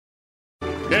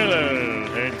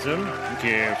Johnson.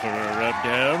 Care for a rub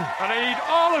down? And I need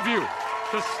all of you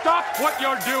to stop what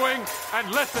you're doing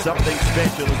and listen. Something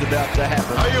special is about to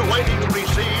happen. Are you waiting to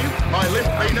receive my limp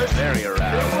penis? Very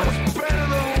aroused. It's better than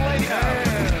later.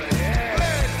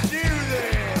 Let's do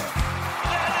this.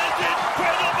 That is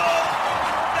incredible.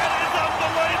 That is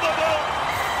unbelievable.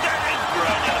 That is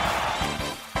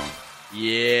brilliant.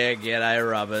 Yeah, g'day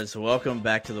rubbers. Welcome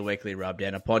back to the Weekly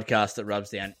Rubdown, a podcast that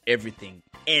rubs down everything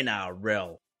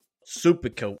NRL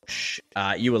Supercoach.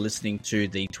 You are listening to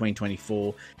the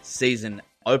 2024 season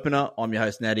opener. I'm your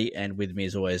host, Natty, and with me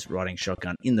as always, riding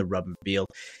shotgun in the rubber field,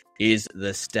 is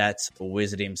the stats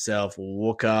wizard himself,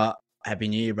 Walker. Happy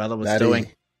New Year, brother. What's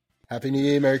doing? Happy New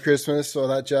Year, Merry Christmas, all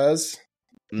that jazz.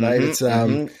 Mate, it's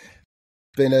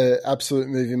been an absolute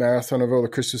movie marathon of all the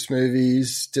Christmas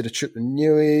movies. Did a trip to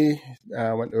Newey,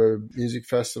 went to a music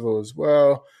festival as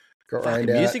well. Got rained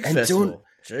out. Music and festival.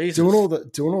 doing all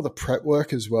the prep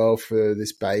work as well for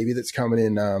this baby that's coming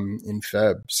in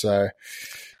Feb. So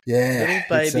yeah,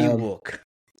 Little baby walk.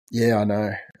 Yeah, I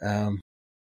know.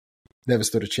 Never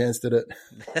stood a chance, did it?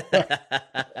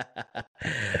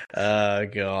 Oh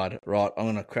God! Right, I'm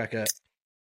gonna crack a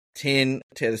 10,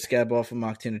 tear the scab off of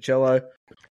Mark Tinicello.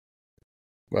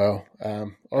 Well, I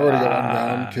already got one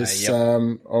down because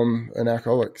I'm an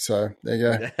alcoholic. So there you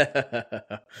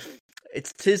go.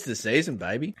 Tis the season,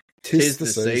 baby. Tis the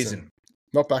season.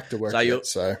 Not back to work yet,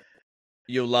 so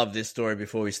you'll love this story.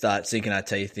 Before we start sinking our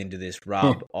teeth into this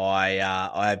rub,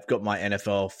 I've got my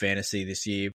NFL fantasy this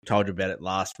year. Told you about it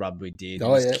last rub we did.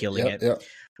 Killing it. Yeah.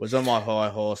 Was on my high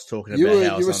horse talking about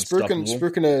how I was unstoppable. You were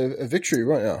spruiking a victory,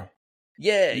 weren't you?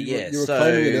 Yeah, You were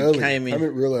claiming it early. Came in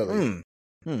real early.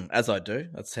 As I do.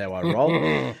 That's how I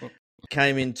roll.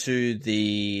 Came into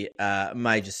the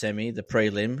major semi, the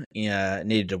prelim.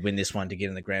 Needed to win this one to get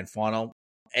in the grand final.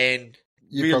 And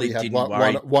you really probably didn't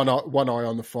worry. had one eye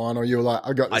on the final. You were like,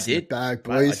 I got this in the bag,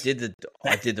 boys.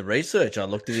 I did the research. I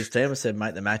looked at his team. I said,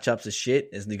 mate, the matchups are shit.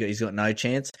 He's got no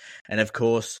chance. And, of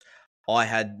course, I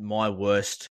had my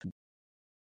worst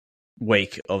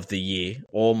week of the year.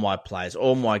 All my players,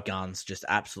 all my guns just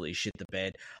absolutely shit the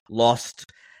bed. Lost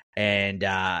and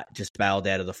just bailed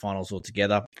out of the finals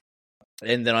altogether.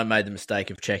 And then I made the mistake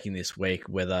of checking this week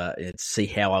whether to see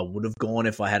how I would have gone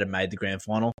if I had made the grand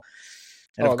final.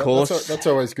 And of course, that's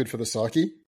always good for the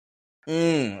psyche.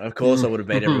 Of course, I would have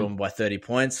beat everyone by 30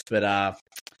 points. But oh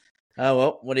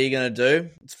well, what are you going to do?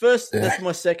 It's first. Yeah. That's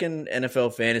my second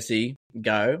NFL fantasy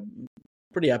go.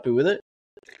 Pretty happy with it.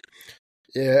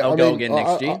 Yeah, I'll go again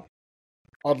next year.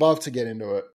 I'd love to get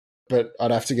into it, but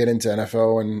I'd have to get into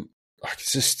NFL, and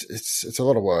it's a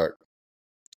lot of work.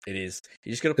 It is.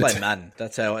 You just got to play Madden.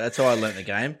 That's how I learnt the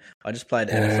game. I just played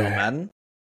NFL Madden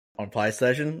on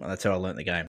PlayStation, and that's how I learnt the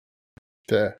game.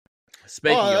 Yeah.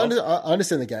 I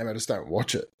understand the game. I just don't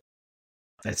watch it.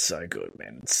 It's so good,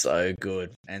 man. It's so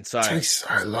good. And so,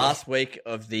 long. Last week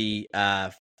of the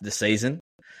season,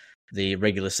 the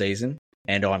regular season,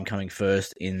 and I'm coming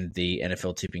first in the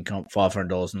NFL tipping comp.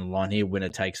 $500 on the line here. Winner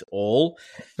takes all.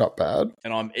 Not bad.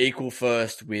 And I'm equal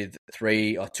first with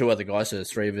two other guys, so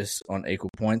there's three of us on equal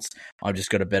points. I've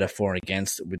just got a better for and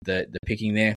against with the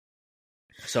picking there.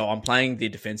 So I'm playing the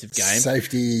defensive game.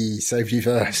 Safety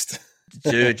first.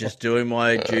 Dude, just doing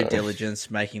my due diligence,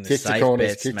 making the safe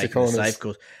bets, making the safe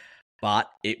calls. But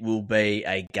it will be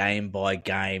a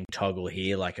game-by-game toggle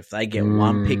here. Like, if they get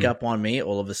one pickup on me,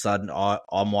 all of a sudden I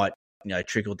might,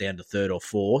 trickle down to third or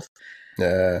fourth.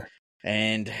 Yeah.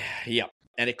 And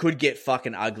it could get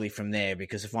fucking ugly from there,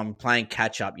 because if I'm playing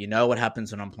catch-up, you know what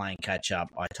happens when I'm playing catch-up.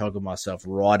 I toggle myself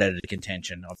right out of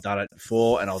contention. I've done it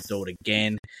before, and I'll do it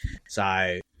again.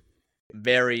 So...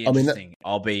 very interesting.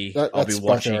 I'll be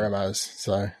watching. Ramos,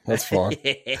 so that's fine.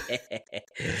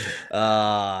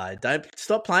 Don't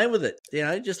stop playing with it.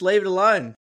 Just leave it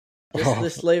alone.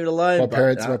 Just leave it alone.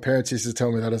 My parents used to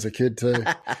tell me that as a kid too.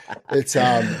 It's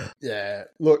yeah.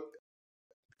 Look,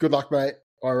 good luck, mate.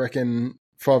 I reckon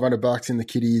 $500 in the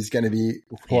kitty is going to be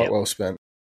quite well spent.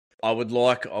 I would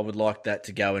like that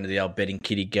to go into the old betting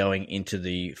kitty going into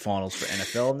the finals for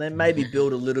NFL, and then maybe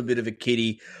build a little bit of a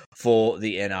kitty for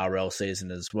the NRL season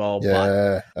as well.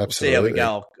 Yeah, but absolutely. See how we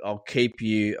go. I'll keep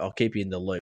you in the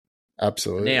loop.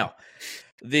 Absolutely. Now,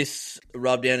 this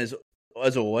rubdown is,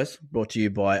 as always, brought to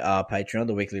you by our Patreon,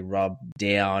 the weekly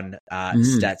rubdown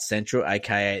Stats Central,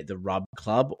 aka the Rub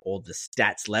Club or the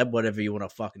Stats Lab, whatever you want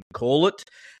to fucking call it,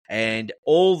 and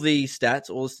all the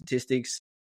stats, all the statistics.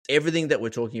 Everything that we're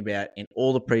talking about in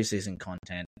all the preseason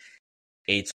content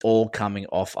it's all coming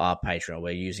off our Patreon.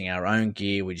 We're using our own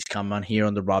gear. We just come on here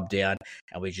on the Rubdown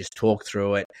and we just talk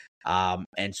through it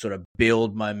and sort of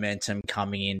build momentum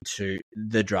coming into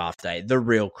the draft day, the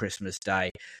real Christmas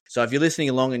day. So if you're listening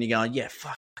along and you're going, yeah,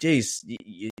 fuck, geez,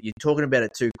 you're talking about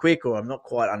it too quick, or I'm not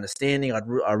quite understanding, I'd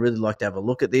really like to have a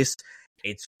look at this.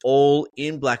 It's all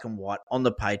in black and white on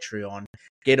the Patreon.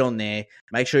 Get on there.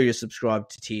 Make sure you're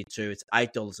subscribed to Tier 2. It's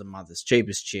 $8 a month. It's cheap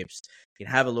as chips. You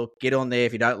can have a look. Get on there.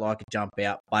 If you don't like it, jump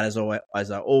out. But as I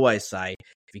always say,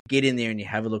 if you get in there and you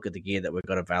have a look at the gear that we've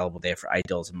got available there for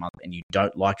 $8 a month and you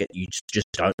don't like it, you just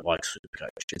don't like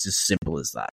Supercoach. It's as simple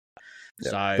as that. Yeah,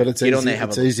 so but it's get easy, on there. Have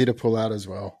it's a look. easy to pull out as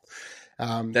well.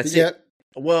 That's it.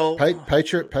 Well,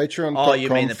 Patreon. Oh, you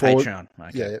mean the Patreon?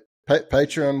 Okay. Yeah.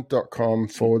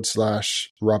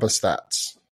 Patreon.com/rubber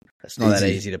stats. It's not that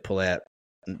easy to pull out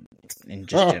in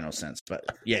just general sense, but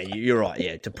yeah, you're right.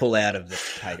 Yeah, to pull out of the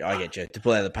Patreon, I get you. To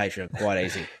pull out of the Patreon, quite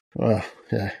easy. Well,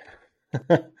 yeah.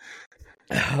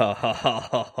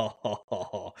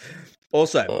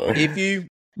 Also,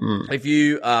 if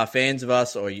you are fans of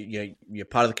us or you're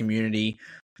part of the community,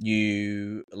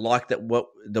 you like the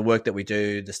work that we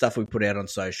do, the stuff we put out on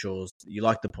socials, you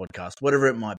like the podcast, whatever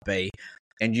it might be,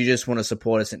 and you just want to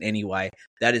support us in any way,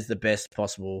 that is the best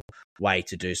possible way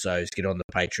to do so, is get on the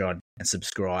Patreon and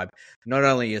subscribe. Not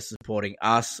only are you supporting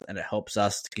us and it helps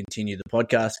us to continue the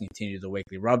podcast, continue the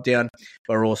weekly Rubdown,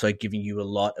 but we're also giving you a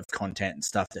lot of content and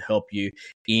stuff to help you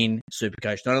in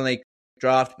Supercoach, not only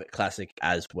draft, but classic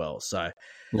as well. So,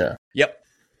 yeah. Yep.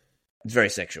 It's very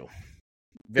sexual.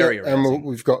 Very arousing. And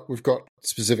we've got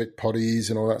specific potties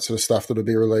and all that sort of stuff that'll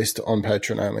be released on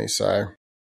Patreon only. So,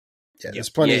 yeah,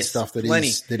 there's plenty of stuff that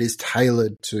is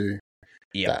tailored to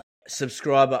that.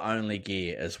 Subscriber only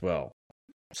gear as well.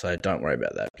 So don't worry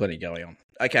about that. Plenty going on.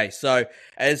 Okay, so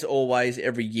as always,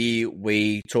 every year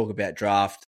we talk about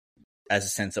draft as a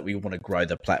sense that we want to grow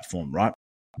the platform, right?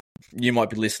 You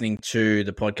might be listening to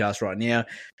the podcast right now.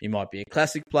 You might be a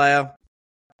classic player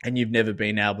and you've never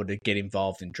been able to get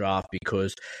involved in draft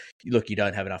because, look, you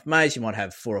don't have enough mates. You might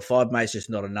have 4 or 5 mates,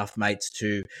 just not enough mates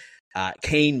to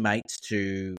keen mates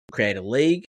to create a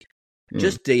league.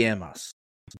 Just DM us.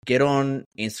 Get on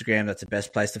Instagram. That's the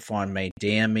best place to find me.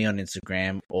 DM me on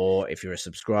Instagram, or if you're a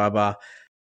subscriber,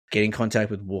 get in contact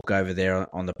with Walk over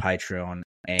there on the Patreon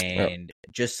and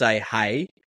just say, hey,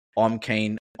 I'm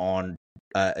keen on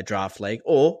a draft league,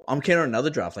 or I'm keen on another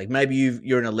draft league. Maybe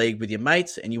you're in a league with your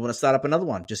mates and you want to start up another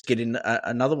one. Just get in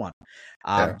another one.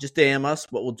 Just DM us.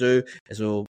 What we'll do is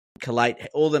we'll collate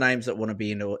all the names that want to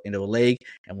be into a league,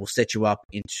 and we'll set you up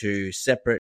into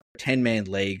separate 10-man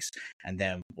leagues, and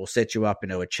then we'll set you up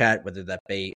into a chat, whether that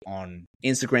be on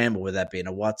Instagram or whether that be in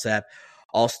a WhatsApp.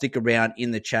 I'll stick around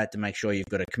in the chat to make sure you've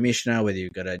got a commissioner, whether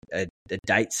you've got a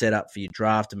date set up for your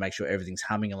draft to make sure everything's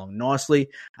humming along nicely,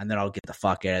 and then I'll get the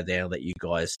fuck out of there and let you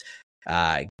guys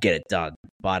get it done.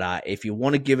 But if you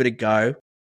want to give it a go,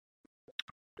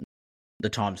 the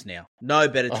time's now. No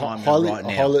better time than right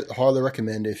now. Highly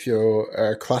recommend. If you're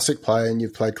a classic player and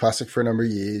you've played classic for a number of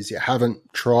years, you haven't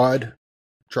tried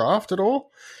draft at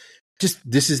all,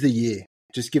 this is the year.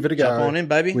 Just give it a go. Jump on in,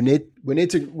 baby. We need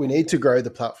to grow the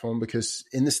platform, because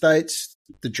in the States,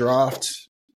 the draft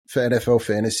for NFL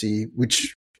fantasy,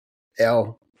 which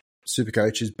our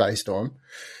Supercoach is based on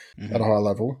at a high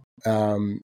level,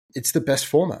 it's the best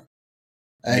format,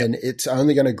 and it's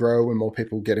only going to grow when more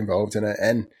people get involved in it.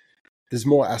 And there's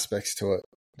more aspects to it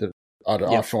that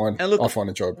I find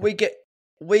enjoyable.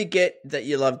 We get that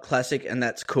you love classic, and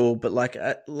that's cool. But like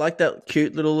that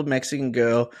cute little Mexican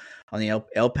girl on the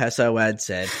El Paso ad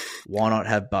said, why not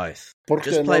have both?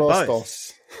 Just play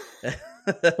both.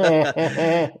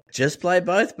 Just play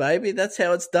both, baby. That's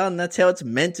how it's done. That's how it's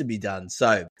meant to be done.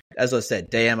 So, as I said,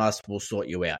 DM us. We'll sort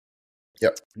you out.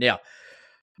 Yep. Now,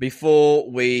 before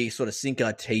we sort of sink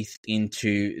our teeth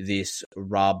into this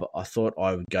rub, I thought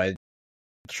I would go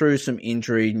through some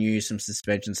injury news, some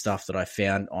suspension stuff that I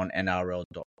found on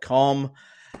NRL.com.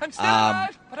 I'm still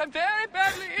alive, but I'm very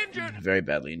badly injured. Very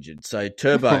badly injured. So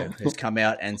Turbo has come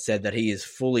out and said that he is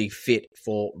fully fit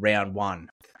for round 1.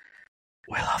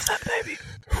 We love that, baby.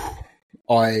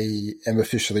 I am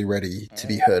officially ready to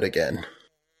be hurt again.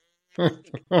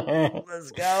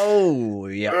 Let's go.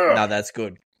 Yeah, no, that's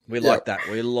good. We like that.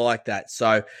 We like that.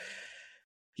 So,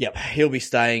 he'll be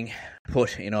staying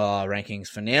put in our rankings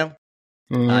for now.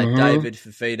 David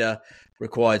Fafita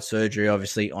required surgery,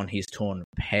 obviously, on his torn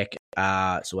pec.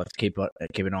 So we'll have to keep an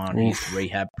eye on his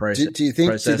rehab process. Do you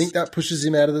think that pushes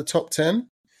him out of the top 10?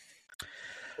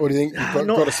 Or do you think you've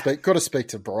got to speak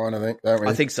to Brian? I think, don't we?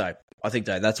 I think so. I think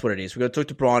that's what it is. We've got to talk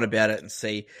to Brian about it and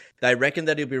see. They reckon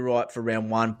that he'll be right for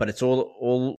round 1, but it's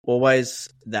always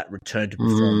that return to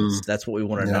performance. That's what we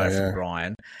want to know from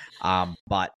Brian.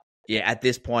 But yeah, at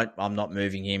this point, I'm not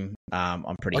moving him.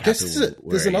 I'm pretty happy with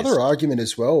where there's another argument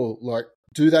as well. Like,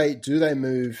 do they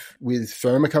move with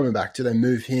Firma coming back? Do they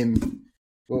move him?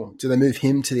 Well, do they move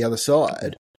him to the other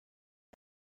side?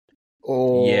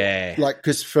 Or like,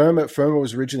 because Firma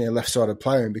was originally a left-sided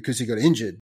player, and because he got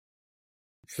injured,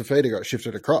 Fafita got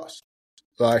shifted across.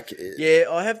 Like, yeah,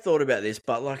 I have thought about this,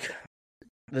 but like,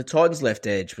 the Titans' left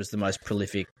edge was the most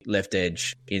prolific left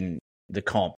edge in the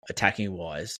comp, attacking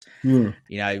wise. You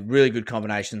know, really good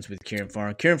combinations with Kieran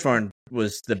Foran. Kieran Foran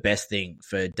was the best thing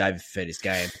for David Fafita's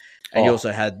game. And you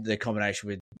also had the combination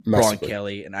with Brian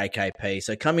Kelly and AKP.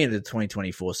 So coming into the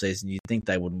 2024 season, you'd think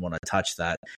they wouldn't want to touch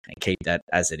that and keep that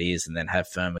as it is and then have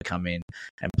Firma come in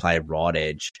and play right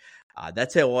edge.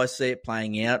 That's how I see it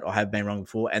playing out. I have been wrong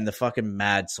before. And the fucking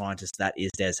mad scientist that is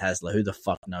Des Hasler, who the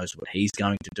fuck knows what he's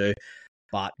going to do.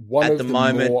 But one at the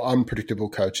moment, more unpredictable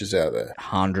coaches out there.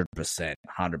 100%.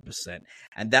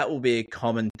 And that will be a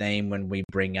common theme when we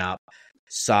bring up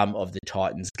some of the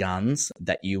Titans' guns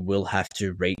that you will have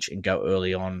to reach and go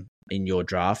early on in your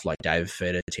draft, like David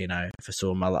Fafita, Tino,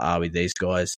 Fasua Mala'awi, these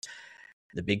guys.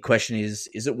 The big question is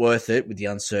it worth it with the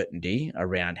uncertainty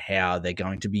around how they're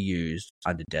going to be used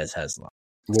under Des Hasler?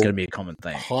 It's going to be a common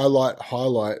theme. Highlight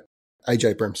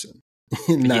AJ Brimson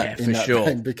in that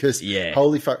vein, because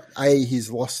holy fuck,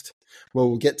 he's lost. Well,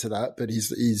 we'll get to that, but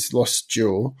he's lost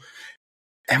Jewel,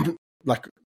 and like,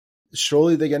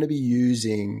 surely they're going to be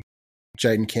using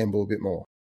Jaden Campbell a bit more.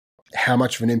 How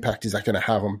much of an impact is that going to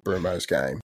have on Brumo's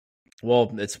game?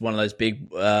 Well, it's one of those big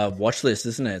watch lists,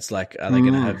 isn't it? It's like, are they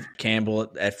going to have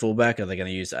Campbell at fullback? Are they going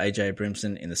to use AJ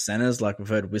Brimson in the centres, like we've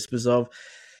heard whispers of?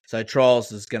 So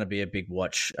trials is going to be a big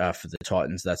watch for the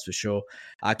Titans, that's for sure.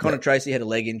 Connor Tracy had a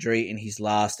leg injury in his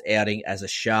last outing as a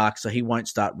Shark, so he won't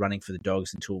start running for the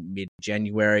Dogs until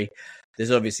mid-January.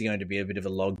 There's obviously going to be a bit of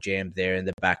a logjam there in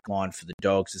the back line for the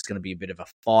Dogs. It's going to be a bit of a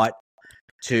fight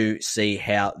to see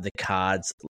how the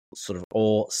cards sort of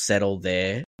all settle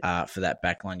there for that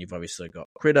back line. You've obviously got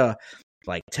Critter,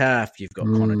 Blake Taft, you've got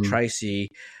Connor Tracy,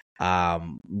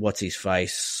 what's his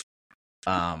face,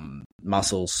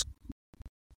 Muscles,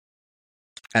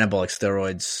 anabolic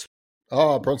steroids.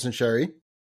 Oh, Bronson Sherry.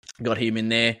 Got him in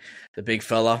there, the big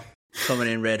fella, coming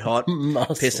in red hot,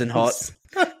 pissing hot.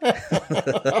 The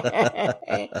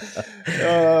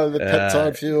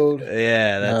peptide fueled.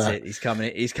 Yeah, that's it. He's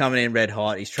coming in red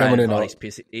hot. He's training hot.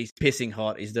 He's pissing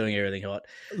hot. He's doing everything hot.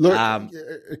 Look,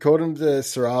 according to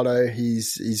Serrato,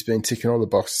 he's been ticking all the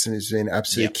boxes and he's been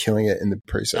absolutely killing it in the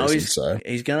preseason.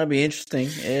 He's going to be interesting.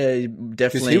 Yeah,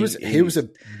 definitely. He was a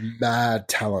mad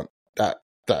talent that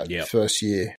first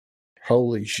year.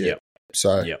 Holy shit! Yep.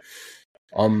 So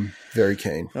I'm very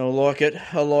keen. I like it.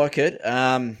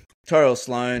 Tyrell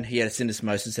Sloan, he had a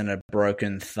syndesmosis and a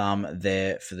broken thumb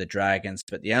there for the Dragons.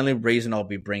 But the only reason I'll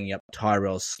be bringing up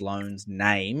Tyrell Sloan's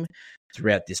name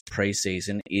throughout this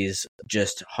preseason is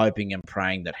just hoping and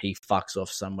praying that he fucks off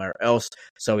somewhere else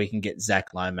so he can get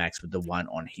Zach Lomax with the one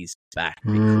on his back.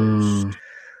 Because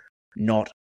not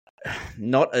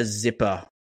a zipper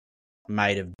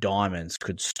made of diamonds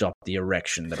could stop the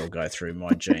erection that'll go through my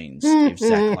jeans if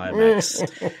Zach Lomax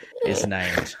is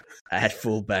named at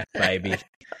fullback, baby.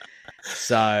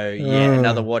 So,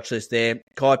 another watch list there.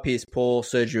 Kai Pearce-Paul,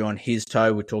 surgery on his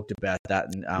toe. We talked about that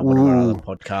in one of our other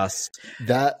podcasts.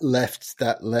 That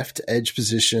left edge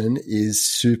position is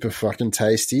super fucking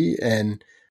tasty, and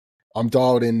I'm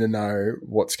dialed in to know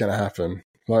what's going to happen.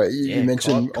 Like you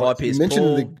mentioned, Kai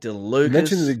Pearce-Paul, DeLucas. You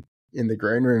mentioned in the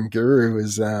green room, Guru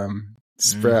was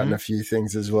sprouting a few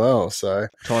things as well. So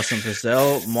Tyson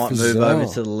Frizzell might move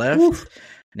over to the left. Woo.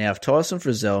 Now, if Tyson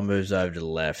Frizzell moves over to the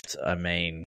left, I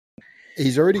mean,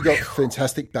 he's already got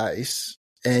fantastic base,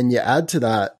 and you add to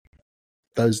that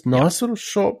those nice little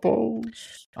short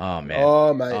balls. Oh man!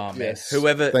 Oh mate! Yes.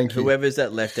 Whoever's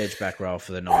that left edge back row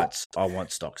for the Knights, I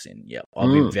want stocks in. Yep,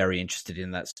 I'll be very interested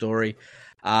in that story.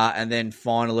 And then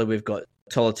finally, we've got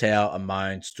Tolatau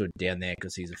Amon stood down there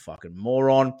because he's a fucking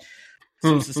moron.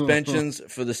 Some suspensions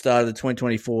for the start of the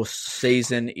 2024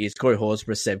 season is Corey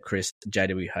Horsburgh, Seb Chris,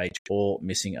 JWH, all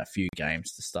missing a few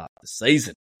games to start the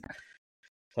season.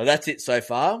 So that's it so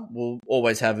far. We'll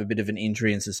always have a bit of an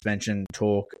injury and suspension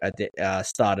talk at the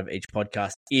start of each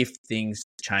podcast if things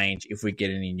change, if we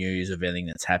get any news of anything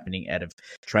that's happening out of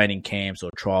training camps or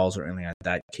trials or anything like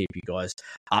that. Keep you guys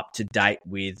up to date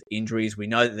with injuries. We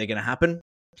know that they're going to happen.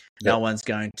 No one's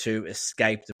going to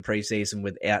escape the preseason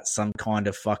without some kind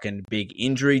of fucking big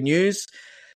injury news.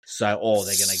 So, or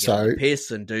they're going to get on the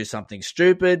piss and do something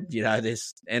stupid.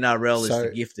 This NRL is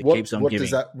the gift that keeps on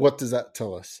giving. What does that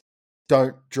tell us?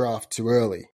 Don't draft too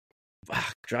early.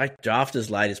 Draft as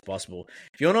late as possible.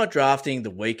 If you're not drafting the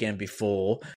weekend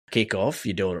before kickoff,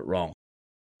 you're doing it wrong.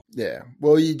 Yeah.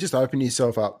 Well, you just open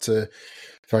yourself up to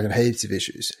fucking heaps of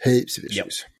issues. Yep.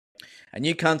 And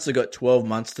you cunts have got 12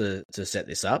 months to set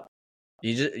this up.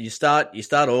 You start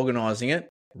organising it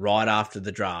right after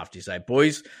the draft. You say,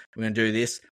 boys, we're going to do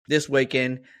this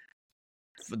weekend.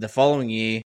 For the following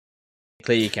year,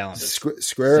 clear your calendar.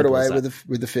 Square it away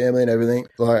with the family and everything.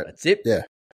 Like, that's it. Yeah.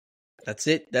 That's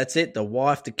it. The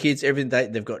wife, the kids,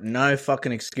 everything. They've got no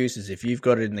fucking excuses. If you've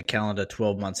got it in the calendar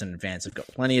 12 months in advance, they've got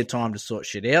plenty of time to sort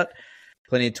shit out.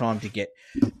 Plenty of time to get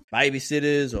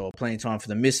babysitters or plenty of time for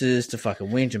the missus to fucking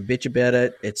whinge and bitch about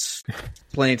it. It's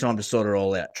plenty of time to sort it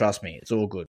all out. Trust me, it's all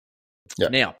good. Yeah.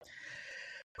 Now,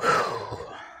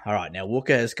 all right. Now,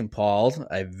 Wooker has compiled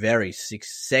a very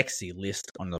sexy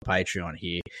list on the Patreon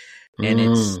here. And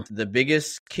it's the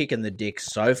biggest kick in the dick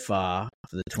so far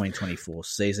for the 2024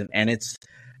 season. And it's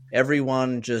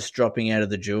everyone just dropping out of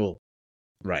the duel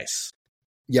race.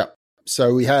 Yep.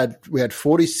 So we had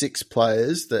 46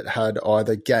 players that had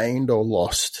either gained or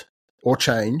lost or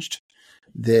changed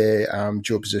their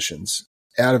dual positions.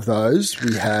 Out of those,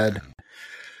 we had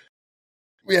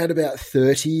about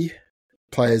 30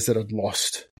 players that had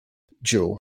lost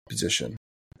dual position.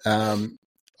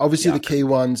 Obviously, the key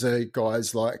ones are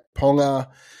guys like Ponga,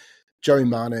 Joey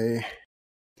Manu,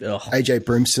 AJ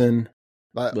Brimson.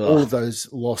 All of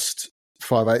those lost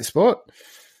 5'8" spot.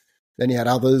 Then you had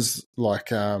others like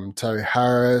Toe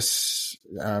Harris,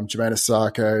 Jermaine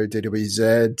Asako,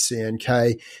 DWZ,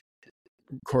 CNK,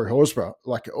 Corey Horsburgh.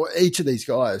 Like each of these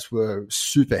guys were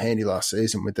super handy last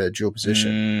season with their dual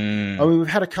position. I mean, we've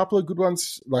had a couple of good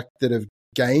ones like that have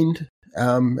gained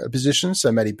a position.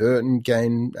 So Matty Burton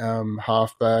gained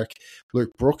halfback.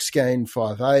 Luke Brooks gained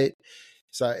 5'8".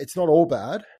 So it's not all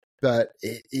bad, but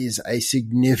it is a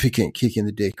significant kick in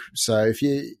the dick. So if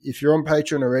you're on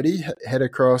Patreon already, head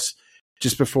across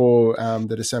just before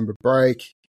the December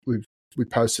break. We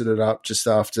posted it up just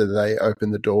after they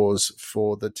opened the doors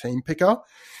for the team picker.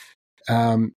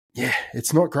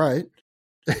 It's not great.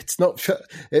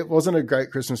 It wasn't a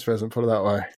great Christmas present, put it that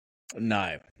way.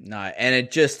 No. And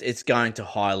it's going to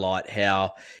highlight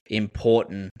how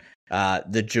important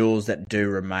the duels that do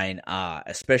remain are,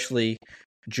 especially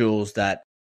duels that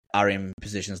are in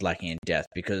positions lacking in depth,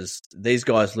 because these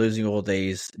guys losing all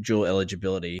these dual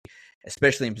eligibility,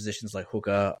 especially in positions like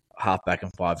hooker, halfback,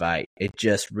 and 5'8", it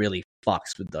just really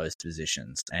fucks with those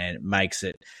positions and it makes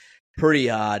it pretty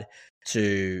hard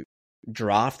to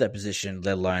draft that position,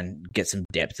 let alone get some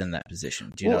depth in that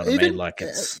position. Do you know what I mean? Like,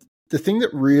 it's the thing that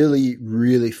really,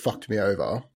 really fucked me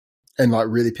over and like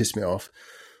really pissed me off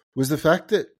was the fact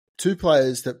that two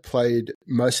players that played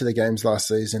most of the games last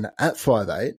season at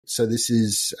 5'8", so this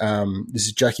is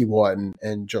Jackie White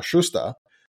and Josh Schuster,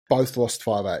 both lost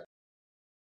 5'8".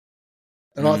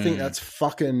 And I think that's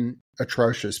fucking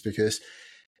atrocious, because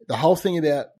the whole thing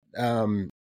about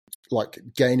like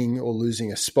gaining or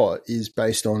losing a spot is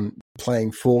based on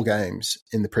playing 4 games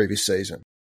in the previous season.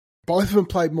 Both of them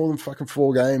played more than fucking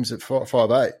 4 games at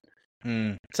 5'8".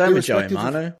 Same with Joey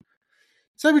Manu.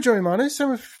 Same with Joey Manu. Same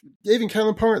with even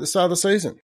Kalen Ponga at the start of the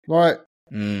season. Like,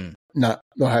 no, not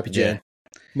happy, Jan. Yeah.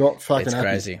 Not fucking it's happy.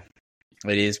 Crazy.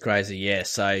 It is crazy, yeah.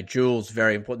 So duels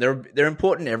very important. They're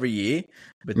important every year,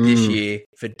 but this year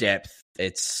for depth,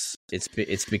 it's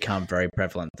become very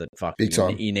prevalent that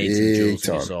you need some duels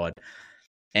on your side.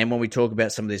 And when we talk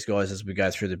about some of these guys as we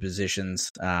go through the positions,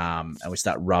 and we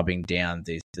start rubbing down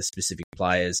the specific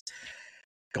players,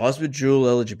 guys with dual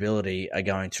eligibility are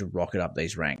going to rocket up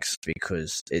these ranks,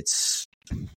 because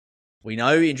we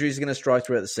know injuries are going to strike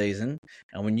throughout the season,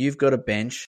 and when you've got a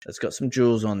bench that's got some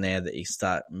duels on there that you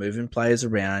start moving players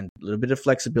around, a little bit of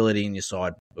flexibility in your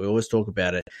side, we always talk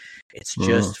about it, it's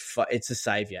just it's a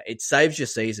savior. It saves your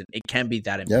season. It can be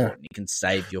that important. It can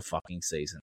save your fucking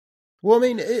season. Well, I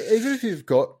mean, even if you've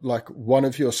got like one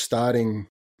of your starting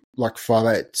like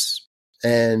 5'8s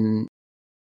and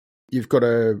you've got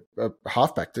a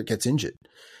halfback that gets injured,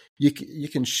 you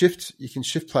can shift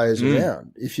players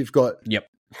around. If you've got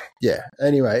yeah.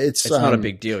 Anyway, it's not a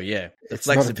big deal. Yeah, the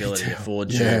flexibility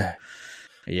affords you.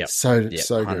 Yeah, so good.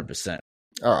 100%.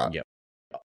 All right.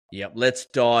 Yep. Let's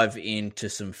dive into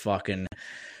some stats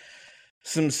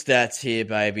here,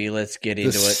 baby. Let's get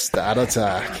into it. Stat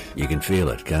attack. You can feel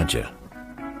it, can't you?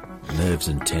 Nerves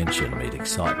and tension meet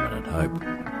excitement and hope.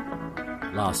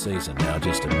 Last season, now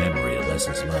just a memory of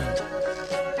lessons learned.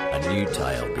 A new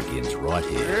tale begins right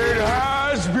here. It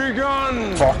has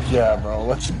begun. Fuck yeah, bro.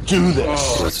 Let's do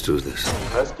this. Let's do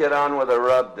this. Let's get on with the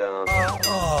rub down.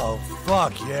 Oh,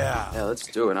 fuck yeah. Yeah, let's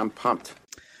do it. I'm pumped.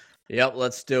 Yep,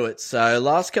 let's do it. So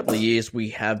last couple of years,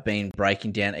 we have been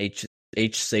breaking down each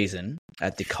season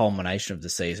at the culmination of the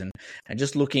season and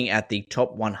just looking at the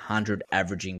top 100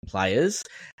 averaging players.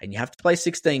 And you have to play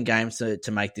 16 games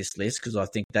to make this list, because I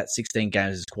think that 16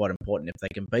 games is quite important. If they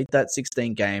can beat that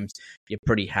 16 games, you're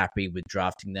pretty happy with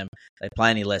drafting them. They play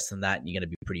any less than that, and you're going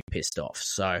to be pretty pissed off.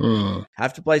 So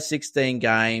have to play 16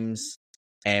 games.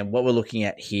 And what we're looking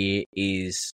at here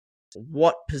is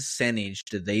what percentage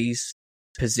do these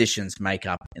positions make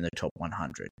up in the top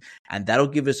 100, and that'll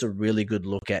give us a really good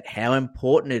look at how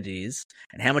important it is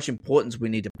and how much importance we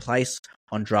need to place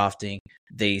on drafting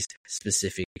these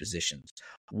specific positions.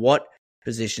 What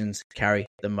positions carry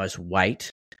the most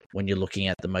weight when you're looking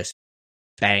at the most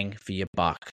bang for your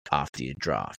buck after your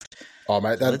draft? Oh,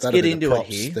 mate, Let's get into it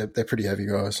here. They're pretty heavy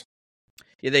guys.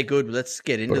 Yeah, they're good. Let's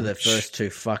get into the first two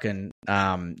fucking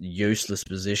useless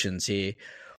positions here.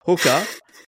 Hooker,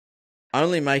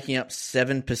 only making up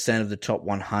 7% of the top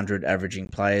 100 averaging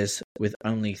players, with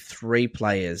only 3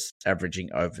 players averaging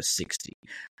over 60.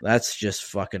 That's just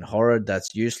fucking horrid.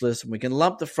 That's useless. We can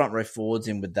lump the front row forwards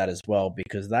in with that as well,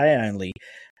 because they only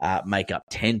make up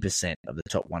 10% of the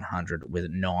top 100, with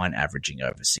 9 averaging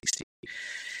over 60.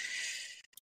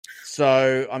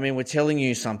 So, I mean, we're telling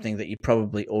you something that you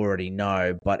probably already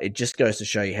know, but it just goes to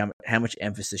show you how much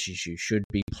emphasis you should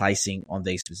be placing on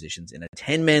these positions. In a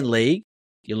 10-man league,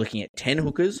 you're looking at 10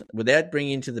 hookers without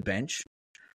bringing into the bench,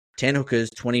 10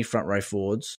 hookers, 20 front row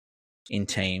forwards in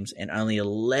teams, and only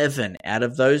 11 out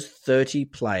of those 30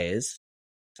 players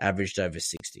averaged over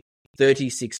 60.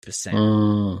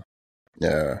 36%.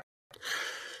 Yeah.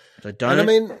 So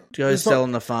don't go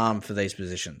selling the farm for these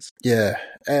positions. Yeah.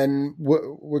 And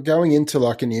we're going into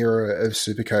like an era of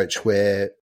Supercoach where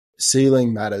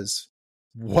ceiling matters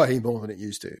way more than it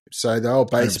used to. So the old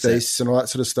base 100%. beasts and all that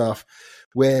sort of stuff,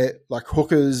 where like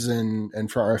hookers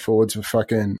and front row forwards were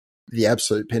fucking the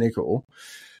absolute pinnacle.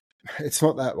 It's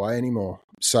not that way anymore.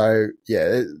 So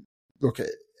yeah, look,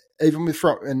 even with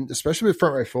and especially with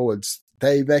front row forwards,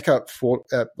 they make up for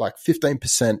like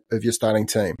 15% of your starting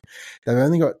team. They've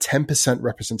only got 10%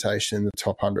 representation in the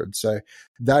top 100. So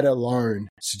that alone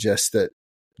suggests that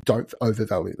don't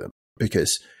overvalue them,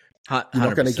 because you're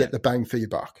not going to get the bang for your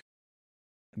buck.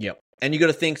 Yep. And you got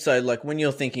to think, so like when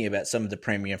you're thinking about some of the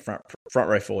premium front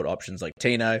row forward options like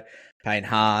Tino, Payne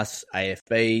Haas,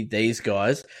 AFB, these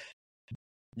guys,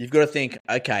 you've got to think,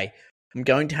 okay, I'm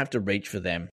going to have to reach for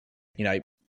them,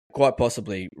 quite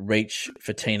possibly reach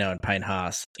for Tino and Payne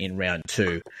Haas in round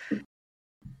 2.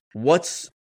 What's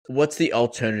the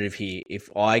alternative here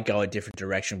if I go a different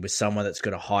direction with someone that's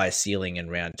got a higher ceiling in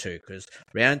round 2? Because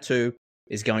round 2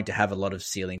 is going to have a lot of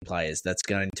ceiling players. That's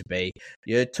going to be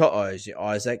your To'os, your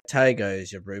Isaac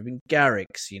Tagos, your Ruben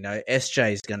Garricks,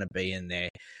 SJ is going to be in there.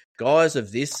 Guys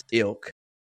of this ilk.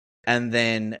 And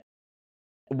then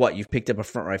you've picked up a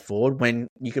front row forward when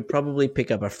you could probably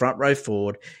pick up a front row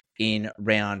forward in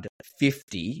round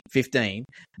 15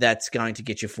 that's going to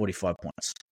get you 45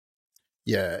 points.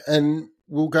 Yeah, and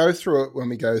we'll go through it when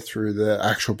we go through the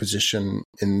actual position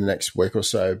in the next week or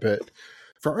so, but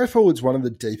front row forward's one of the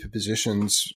deeper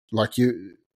positions. Like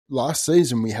last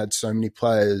season, we had so many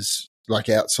players like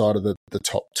outside of the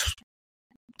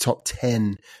top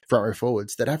 10 front row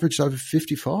forwards that averaged over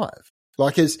 55.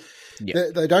 Like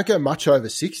they don't go much over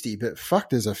 60, but fuck,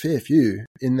 there's a fair few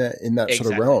in that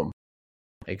sort of realm.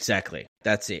 Exactly.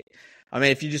 That's it. I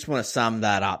mean, if you just want to sum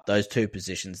that up, those two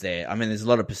positions there, I mean, there's a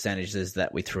lot of percentages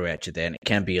that we threw at you there, and it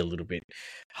can be a little bit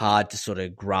hard to sort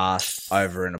of grasp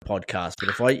over in a podcast. But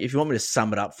if you want me to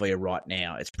sum it up for you right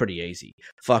now, it's pretty easy.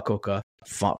 Fuck hooker,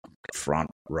 fuck front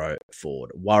row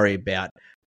forward. Worry about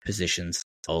positions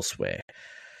elsewhere.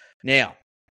 Now,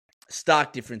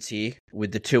 stark difference here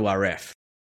with the 2RF.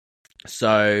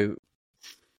 So,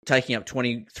 taking up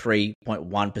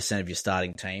 23.1% of your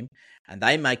starting team, and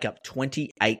they make up 28%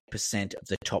 of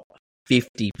the top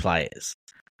 50 players.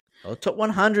 Well, top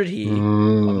 100 here,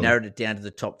 I've narrowed it down to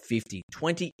the top 50.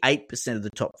 28% of the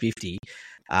top 50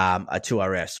 are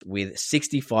 2RFs, with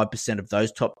 65% of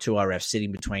those top 2RFs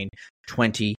sitting between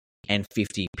 20 and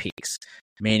 50 picks,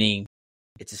 meaning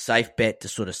it's a safe bet to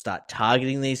sort of start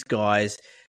targeting these guys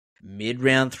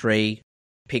mid-round 3,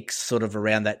 picks sort of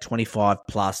around that 25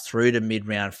 plus through to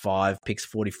mid-round 5, picks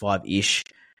 45-ish.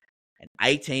 And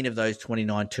 18 of those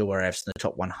 29 2RFs in the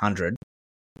top 100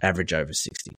 average over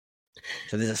 60.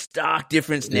 So there's a stark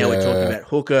difference now. We're talking about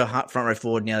hooker, front row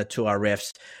forward, now the 2RFs,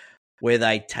 where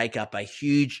they take up a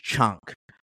huge chunk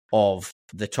of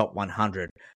the top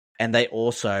 100. and they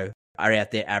also are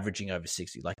out there averaging over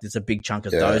 60. Like there's a big chunk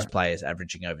of those players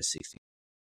averaging over 60.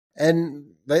 And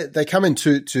they come in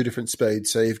two different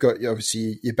speeds. So you've got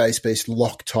obviously your base beast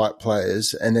lock type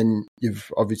players, and then you've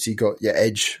obviously got your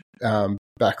edge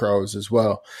back rowers as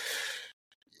well.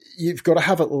 You've got to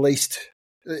have at least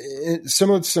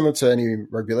similar to any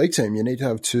rugby league team. You need to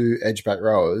have 2 edge back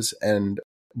rowers and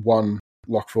 1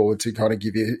 lock forward to kind of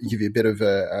give you a bit of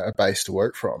a base to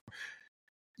work from.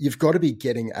 You've got to be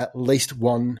getting at least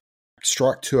 1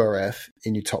 strike 2RF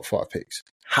in your top 5 picks.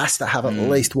 Has to have at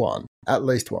least one. At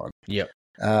least one. Yep.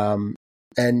 And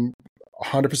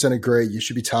 100% agree. You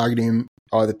should be targeting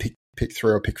either pick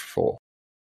 3 or pick 4.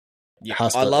 Yeah,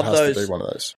 I love those. To be one of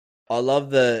those. I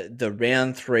love the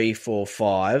round 3, 4,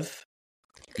 5.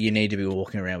 You need to be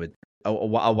walking around with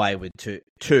away with two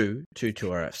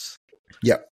 2RFs.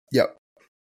 Yep.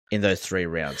 In those 3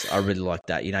 rounds, I really like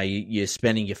that. You know, you're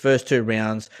spending your first 2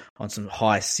 rounds on some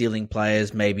high ceiling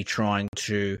players, maybe trying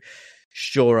to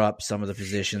shore up some of the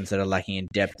positions that are lacking in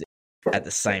depth at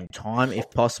the same time, if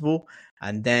possible,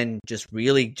 and then just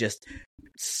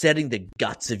setting the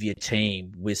guts of your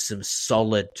team with some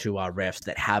solid 2RFs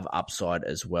that have upside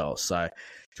as well. So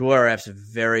 2RFs are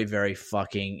very, very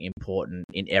fucking important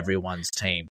in everyone's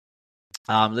team.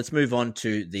 Let's move on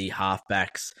to the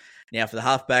halfbacks. Now, for the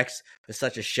halfbacks, for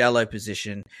such a shallow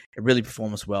position, it really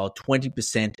performs well.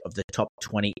 20% of the top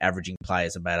 20 averaging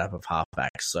players are made up of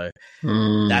halfbacks. So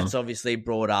that's obviously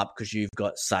brought up because you've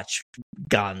got such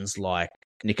guns like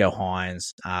Nico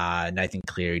Hines, Nathan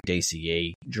Cleary,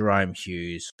 DCE, Jerome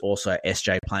Hughes, also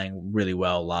SJ playing really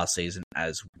well last season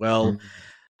as well.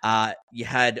 You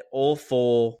had all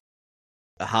 4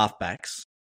 halfbacks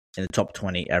in the top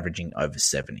 20 averaging over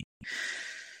 70.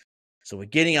 So we're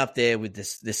getting up there with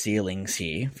the ceilings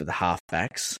here for the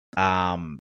halfbacks.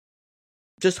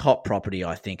 Just hot property,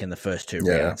 I think, in the first 2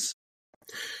 rounds.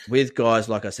 With guys,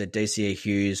 like I said, DCE,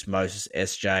 Hughes, Moses,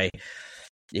 SJ,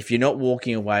 if you're not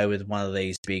walking away with one of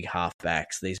these big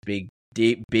halfbacks, these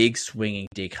big swinging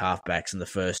dick halfbacks in the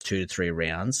first 2 to 3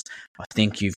 rounds, I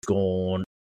think you've gone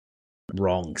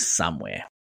wrong somewhere.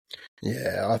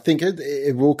 Yeah, I think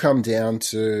it will come down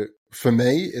to, for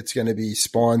me, it's going to be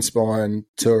spine, 2RF,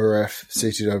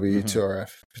 CTW,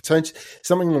 2RF.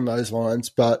 Something along those lines,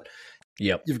 but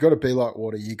you've got to be like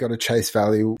water. You've got to chase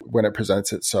value when it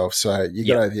presents itself. So you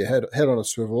got to have your head on a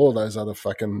swivel, all those other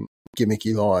fucking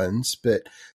gimmicky lines, but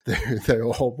they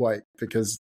all hold weight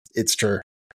because it's true.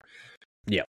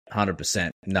 Yeah, 100%.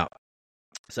 No.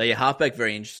 So your halfback,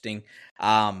 very interesting.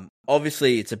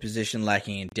 Obviously, it's a position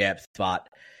lacking in depth, but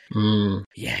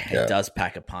it does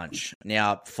pack a punch.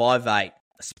 Now, 5'8",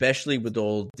 especially with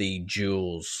all the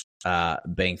duels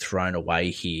being thrown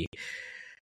away here.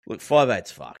 Look,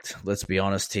 5'8's fucked. Let's be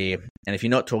honest here. And if you're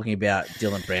not talking about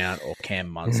Dylan Brown or Cam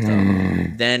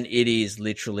Munster, then it is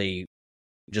literally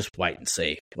just wait and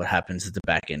see what happens at the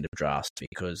back end of drafts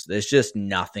because there's just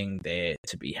nothing there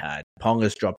to be had.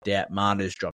 Ponga's dropped out.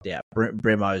 Mana's dropped out.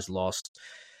 Bremo's lost.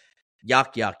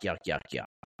 Yuck.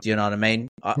 Do you know what I mean?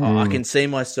 I can see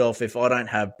myself, if I don't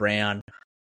have Brown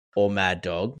or Mad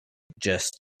Dog,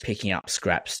 just picking up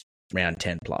scraps round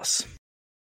 10 plus.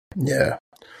 Yeah.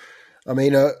 I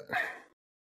mean,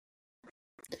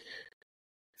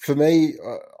 for me,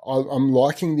 I'm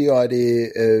liking the idea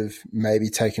of maybe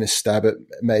taking a stab at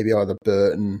maybe either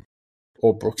Burton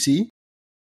or Brooksy,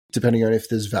 depending on if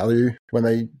there's value when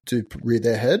they do rear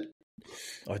their head.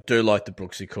 I do like the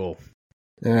Brooksy call.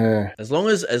 Yeah. As long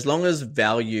as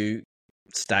value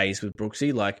stays with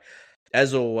Brooksy, like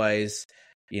as always,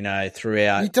 you know,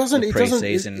 throughout the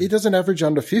preseason, he doesn't average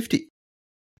under 50.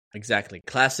 Exactly.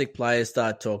 Classic players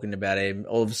start talking about him.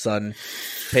 All of a sudden,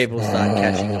 people start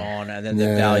catching on, and then the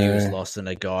value is lost in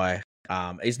a guy.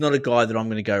 He's not a guy that I'm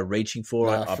going to go reaching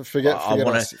for. Forget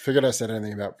I said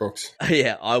anything about Brooks.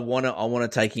 Yeah, I want to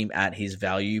take him at his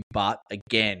value, but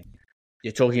again,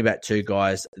 you're talking about 2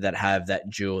 guys that have that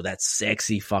dual, that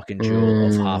sexy fucking dual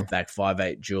of halfback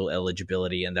 5'8" dual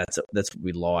eligibility, and that's what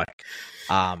we like.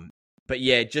 But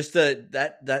yeah, just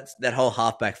that whole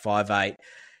halfback 5'8".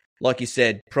 Like you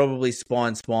said, probably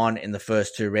spine in the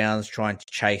first 2 rounds, trying to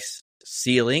chase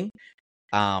ceiling.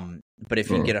 But if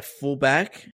you can get a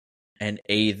fullback and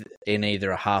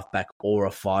either a halfback or a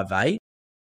 5'8",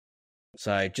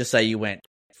 so just say you went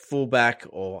fullback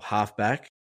or halfback,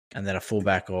 and then a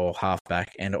fullback or halfback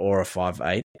or a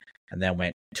 5'8", and then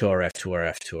went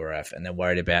 2RF, and then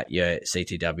worried about your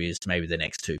CTWs, maybe the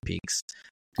next 2 picks.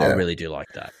 Yeah. I really do like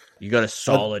that. You got a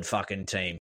solid fucking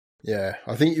team. Yeah,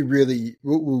 I think you really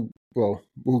we'll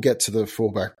get to the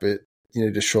fullback bit. You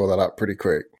need to shore that up pretty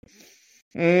quick.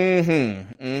 Now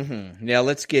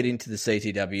let's get into the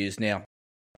CTWs. Now,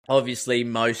 obviously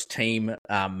most team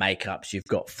makeups, you've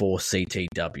got 4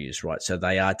 CTWs, right? So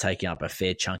they are taking up a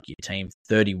fair chunk of your team,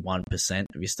 31%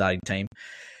 of your starting team.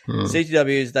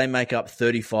 CTWs, they make up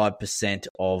 35%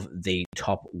 of the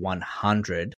top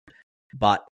 100,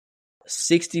 but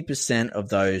 60% of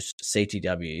those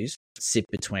CTWs sit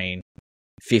between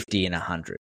 50 and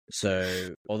 100.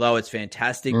 So although it's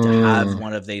fantastic to have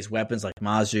one of these weapons like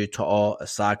Mazu, To'o,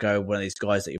 Asako, one of these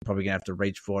guys that you're probably going to have to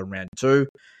reach for in round 2,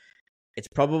 it's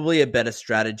probably a better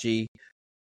strategy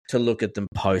to look at them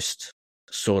post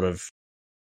sort of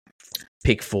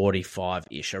pick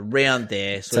 45-ish, around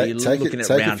there. So you're looking at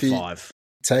round 5.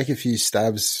 Take a few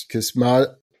stabs because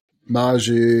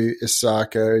Maju,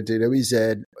 Asako,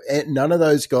 DWZ, none of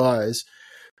those guys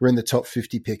were in the top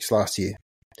 50 picks last year.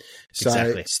 So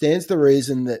it stands the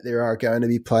reason that there are going to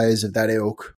be players of that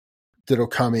ilk that'll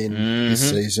come in this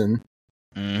season.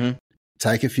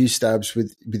 Take a few stabs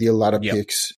with your ladder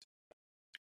picks.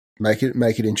 Make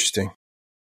it interesting.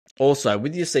 Also,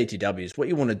 with your CTWs, what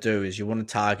you want to do is you want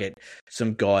to target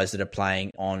some guys that are playing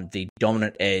on the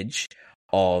dominant edge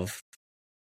of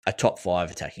a top 5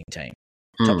 attacking team,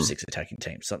 top 6 attacking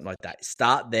team, something like that.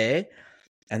 Start there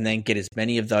and then get as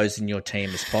many of those in your team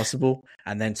as possible,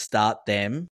 and then start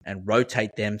them and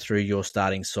rotate them through your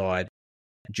starting side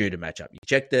due to matchup. You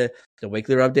check the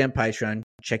weekly rubdown Patreon,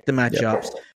 check the matchups,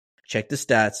 check the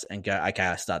stats, and go, okay,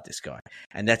 I start this guy.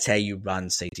 And that's how you run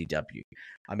CTW.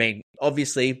 I mean,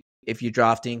 obviously, if you're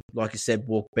drafting, like you said,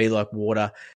 be like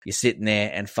water, you're sitting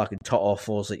there and fucking To'o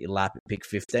falls at your lap at pick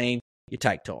 15, you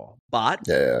take To'o. But,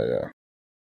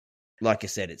 like I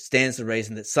said, it stands to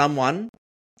reason that someone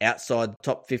outside the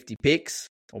top 50 picks,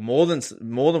 or more than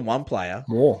one player,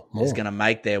 is going to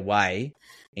make their way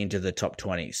into the top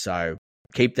 20. So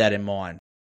keep that in mind.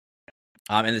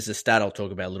 And there's a stat I'll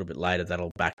talk about a little bit later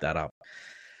that'll back that up.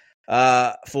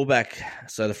 Fullback,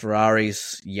 so the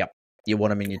Ferraris, you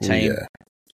want them in your team.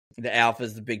 The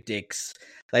Alphas, the big dicks,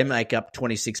 they make up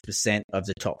 26% of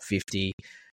the top 50,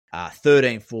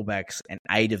 13 fullbacks, and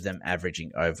 8 of them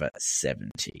averaging over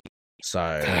 70. So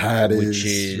that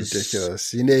is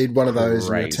ridiculous. You need one of those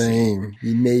in your team.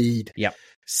 You need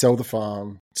sell the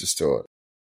farm, just do it.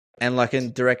 And like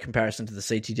in direct comparison to the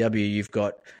CTW, you've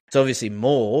got, it's obviously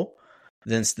more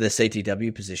than the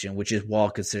CTW position, which is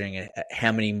wild considering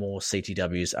how many more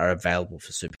CTWs are available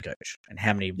for Supercoach and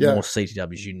how many more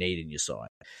CTWs you need in your side.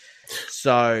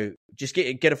 So just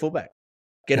get a fullback.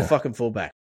 Get a fucking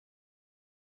fullback.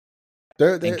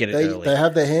 They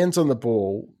have their hands on the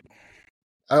ball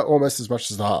almost as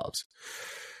much as the halves.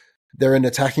 They're in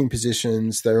attacking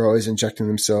positions. They're always injecting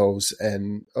themselves,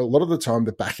 and a lot of the time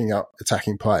they're backing up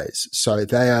attacking plays. So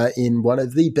they are in one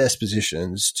of the best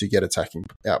positions to get attacking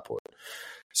output.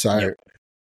 So,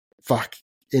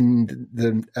 in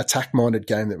the attack-minded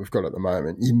game that we've got at the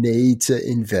moment, you need to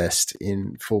invest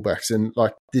in fullbacks. And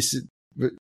like this,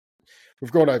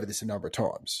 we've gone over this a number of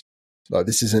times. Like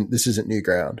this isn't new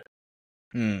ground.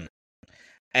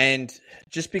 And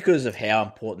just because of how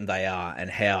important they are and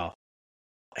how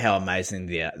amazing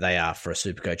they are for a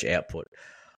Supercoach output,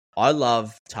 I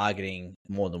love targeting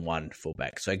more than one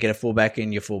fullback. So get a fullback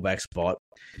in your fullback spot,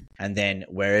 and then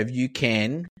wherever you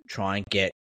can, try and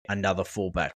get another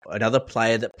fullback, another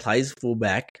player that plays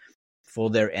fullback for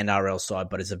their NRL side,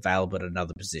 but is available at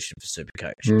another position for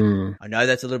Supercoach. I know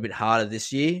that's a little bit harder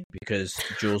this year because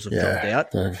Jules have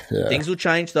dropped out. Things will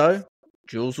change though.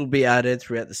 Jules will be added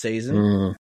throughout the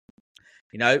season.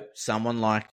 You know, someone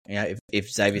like,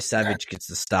 if Xavier Savage gets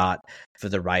the start for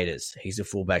the Raiders, he's a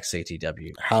fullback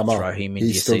CTW. Hammer. Throw him in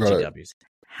your CTWs.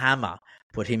 Hammer.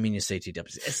 Put him in your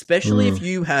CTWs. Especially if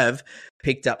you have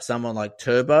picked up someone like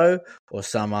Turbo or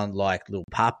someone like Lil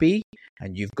Papi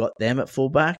and you've got them at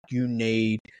fullback, you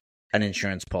need an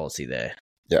insurance policy there.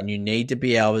 And you need to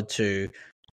be able to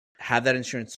have that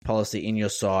insurance policy in your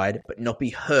side, but not be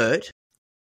hurt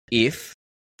if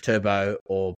Turbo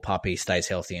or Puppy stays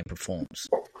healthy and performs.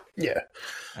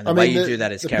 And the way you do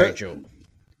that is carry Jewel.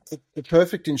 The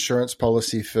perfect insurance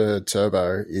policy for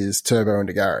Turbo is Turbo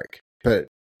into Garrick. But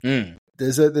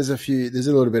there's a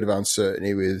little bit of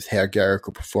uncertainty with how Garrick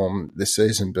will perform this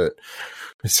season, but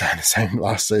it's the same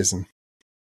last season.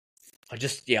 I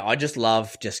just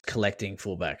love just collecting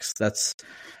fullbacks. That's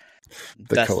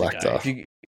collector.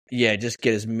 Just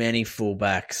get as many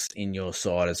fullbacks in your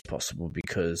side as possible,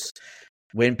 because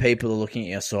when people are looking at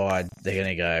your side, they're going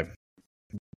to go,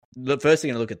 the first thing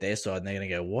they're going to look at their side and they're going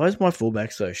to go, why is my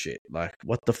fullback so shit? Like,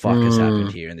 what the fuck has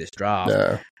happened here in this draft?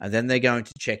 And then they're going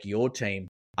to check your team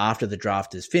after the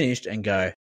draft is finished and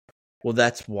go, well,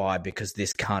 that's why, because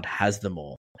this cunt has them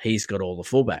all. He's got all the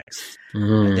fullbacks.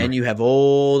 And then you have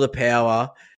all the power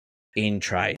in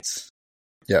trades.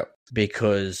 Yeah.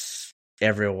 Because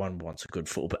everyone wants a good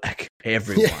fullback.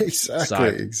 Everyone. Yeah,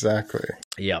 exactly.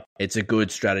 Yeah, it's a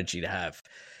good strategy to have.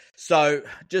 So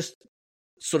just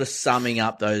sort of summing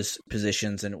up those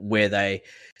positions and where they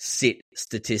sit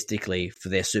statistically for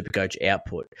their Supercoach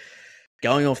output.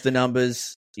 Going off the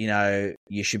numbers,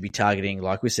 you should be targeting,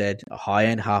 like we said, a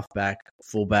high-end halfback,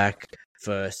 fullback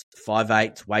first.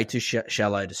 5'8", way too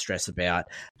shallow to stress about,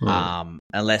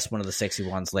 unless one of the sexy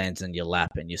ones lands in your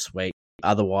lap and you're sweet.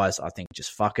 Otherwise, I think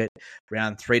just fuck it.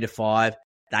 Round 3 to 5,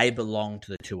 they belong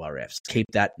to the 2RFs. Keep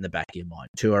that in the back of your mind.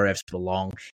 2RFs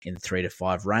belong in the 3 to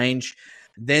 5 range.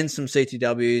 Then some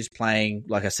CTWs playing,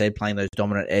 like I said, playing those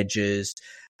dominant edges.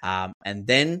 And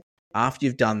then after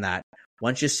you've done that,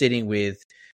 once you're sitting with,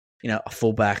 a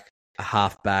fullback, a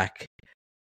halfback,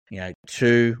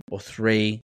 2 or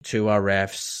 3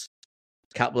 2RFs,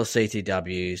 a couple of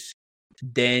CTWs,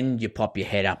 then you pop your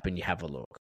head up and you have a look.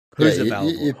 Who's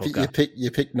available?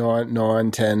 You pick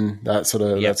 9, 10, that sort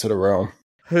of realm.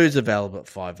 Who's available at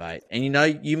 5'8"? And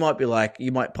you might be like,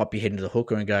 you might pop your head into the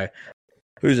hooker and go,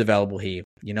 who's available here?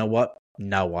 You know what?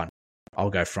 No one. I'll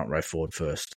go front row forward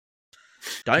first.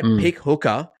 Don't pick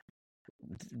hooker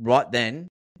right then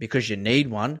because you need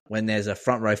one when there's a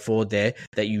front row forward there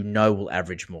that will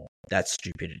average more. That's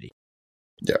stupidity.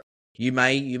 Yeah. You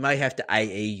may have to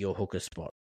AE your hooker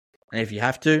spot. And if you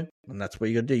have to, and that's what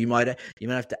you're going to do, you might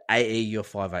have to AE your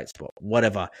 5'8" spot.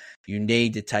 Whatever. You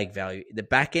need to take value. The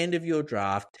back end of your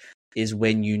draft is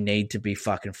when you need to be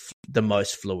fucking the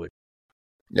most fluid.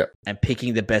 Yep. And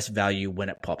picking the best value when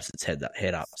it pops its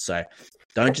head up. So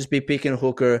don't just be picking a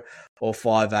hooker or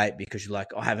 5'8" because you're like,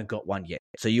 I haven't got one yet.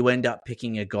 So you end up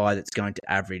picking a guy that's going to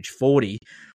average 40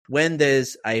 when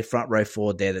there's a front row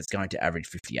forward there that's going to average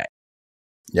 58.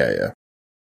 Yeah.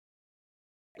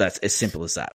 That's as simple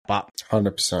as that. But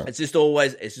 100%. It's just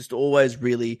always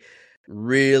really,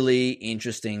 really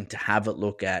interesting to have a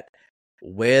look at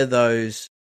where those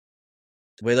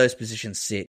positions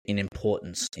sit in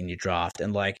importance in your draft.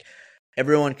 And like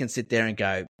everyone can sit there and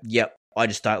go, yep, I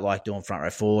just don't like doing front row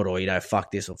forward, or fuck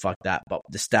this or fuck that. But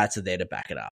the stats are there to back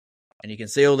it up. And you can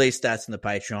see all these stats in the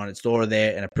Patreon. It's all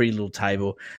there in a pretty little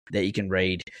table that you can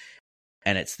read.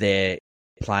 And it's there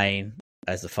plain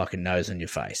as the fucking nose on your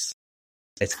face.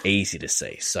 It's easy to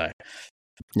see. So,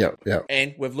 yeah.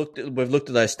 And we've looked at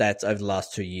those stats over the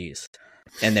last 2 years,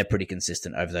 and they're pretty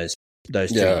consistent over those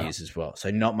 2 years as well. So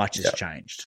not much has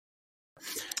changed.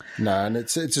 No, and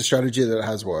it's a strategy that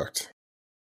has worked.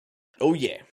 Oh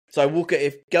yeah. So Wooker,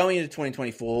 if going into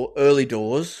 2024 early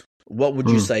doors, what would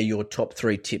you say your top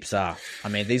 3 tips are? I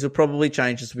mean, these will probably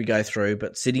change as we go through,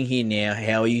 but sitting here now,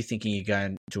 how are you thinking you're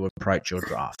going to approach your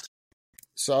draft?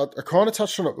 So I kind of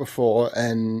touched on it before,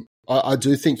 and I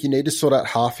do think you need to sort out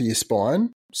half of your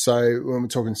spine. So when we're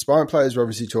talking spine players, we're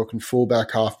obviously talking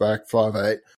fullback, halfback,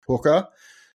 5'8", hooker.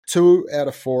 2 out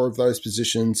of 4 of those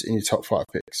positions in your top 5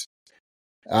 picks.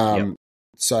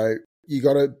 So you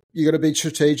gotta be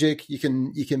strategic. You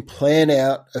can plan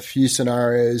out a few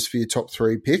scenarios for your top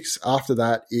 3 picks. After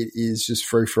that, it is just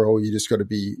free for all. You just got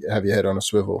to have your head on a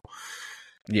swivel.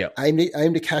 Yeah. Aim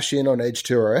to cash in on edge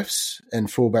 2RFs and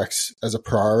fullbacks as a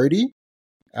priority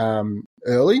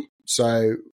early.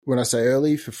 So when I say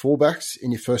early, for fullbacks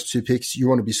in your first 2 picks, you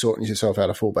want to be sorting yourself out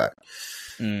a fullback.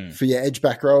 For your edge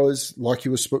back rowers, like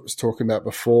you was talking about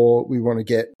before, we want to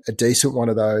get a decent one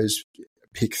of those,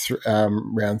 pick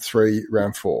round 3,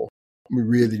 round 4. We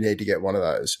really need to get one of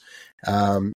those.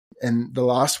 And the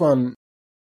last one,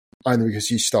 only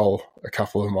because you stole a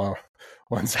couple of my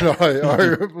ones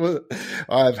that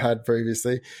I've had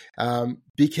previously.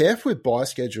 Be careful with buy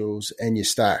schedules and your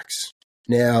stacks.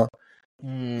 Now,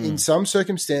 in some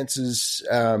circumstances,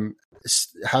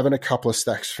 having a couple of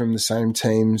stacks from the same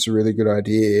team's a really good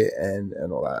idea and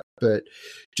all that. But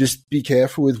just be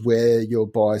careful with where your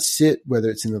buys sit, whether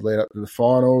it's in the lead up to the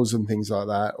finals and things like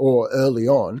that, or early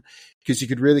on, because you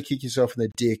could really kick yourself in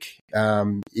the dick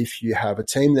if you have a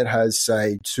team that has,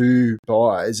 say, 2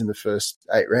 buys in the first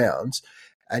 8 rounds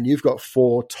and you've got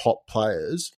 4 top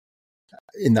players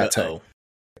in that team.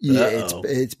 Yeah,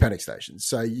 it's panic stations.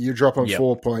 So you drop on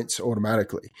 4 points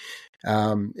automatically.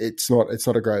 It's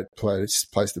not a great place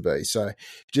to be. So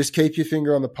just keep your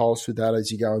finger on the pulse with that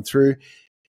as you're going through.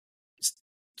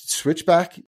 Switch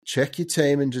back, check your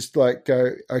team, and just like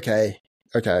go, okay,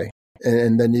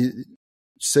 and then you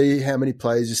see how many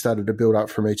players you started to build up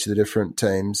from each of the different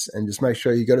teams, and just make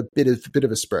sure you got a bit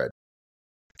of a spread.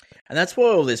 And that's why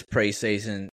all this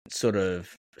preseason sort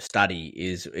of study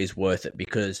is worth it,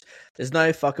 because there's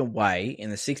no fucking way in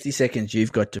the 60 seconds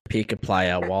you've got to pick a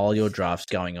player while your draft's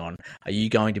going on are you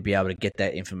going to be able to get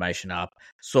that information up,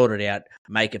 sort it out,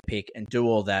 make a pick, and do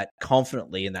all that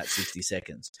confidently in that 60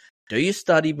 seconds. Do your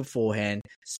study beforehand.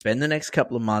 Spend the next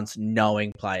couple of months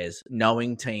knowing players,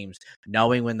 knowing teams,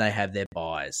 knowing when they have their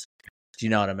buys. Do you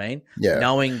know what I mean? Yeah.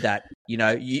 Knowing that,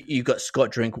 you've got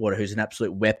Scott Drinkwater, who's an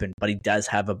absolute weapon, but he does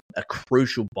have a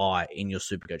crucial buy in your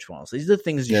Supercoach finals. These are the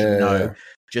things you should know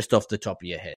just off the top of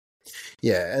your head.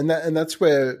 Yeah, and that's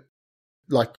where,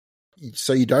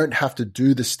 so you don't have to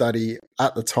do the study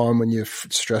at the time when you're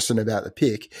stressing about the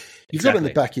pick. You've got it in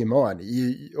the back of your mind.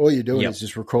 All you're doing is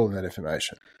just recalling that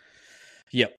information.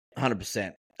 Yep,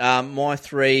 100%. My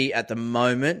 3 at the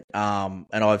moment, and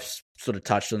I've sort of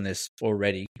touched on this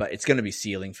already, but it's going to be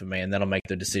ceiling for me, and then I'll make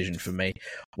the decision for me.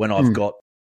 When I've got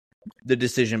the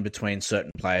decision between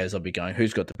certain players, I'll be going,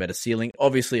 who's got the better ceiling?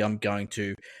 Obviously, I'm going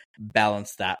to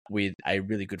balance that with a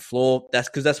really good floor. That's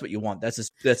because that's what you want. That's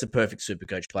a perfect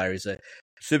Supercoach player. Is a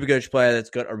Supercoach player that's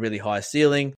got a really high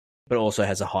ceiling, but also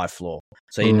has a high floor.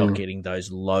 So you're not getting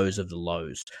those lows of the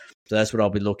lows. So that's what I'll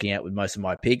be looking at with most of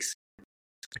my picks.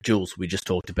 Jules, we just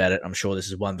talked about it. I'm sure this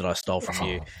is one that I stole from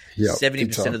you.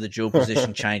 70% of the dual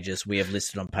position changes we have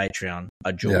listed on Patreon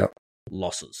are dual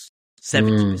losses.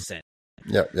 70%.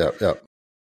 Yep.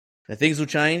 Now, things will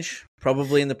change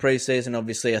probably in the preseason.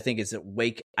 Obviously, I think it's at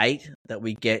week 8 that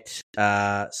we get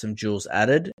some duels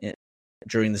added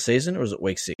during the season, or is it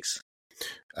week 6?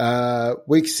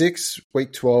 Week 6,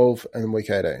 week 12, and week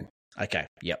 18. Okay,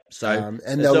 yep. So,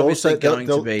 and there'll also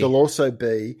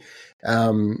be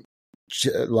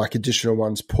additional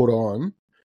ones put on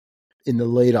in the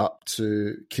lead up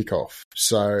to kickoff.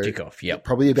 So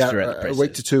probably about a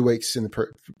week to 2 weeks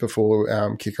before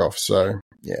kickoff. So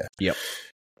yep.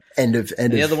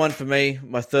 The other one for me,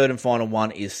 my third and final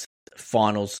one, is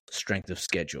finals strength of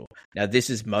schedule. Now, this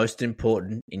is most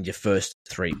important in your first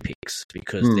 3 picks,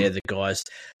 because they're the guys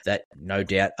that no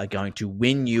doubt are going to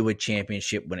win you a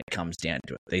championship when it comes down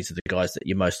to it. These are the guys that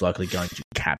you're most likely going to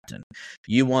captain.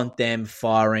 You want them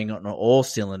firing on all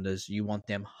cylinders. You want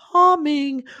them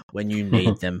humming when you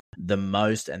need them the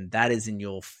most, and that is in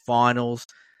your finals.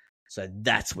 So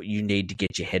that's what you need to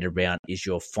get your head around, is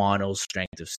your finals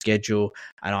strength of schedule.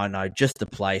 And I know just the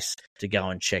place to go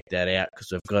and check that out, because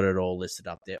we've got it all listed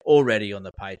up there already on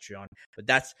the Patreon. But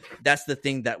that's the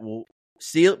thing that will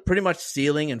seal, pretty much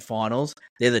ceiling and finals.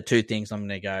 They're the 2 things I'm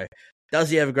going to go. Does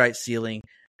he have a great ceiling?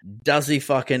 Does he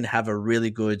fucking have a really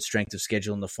good strength of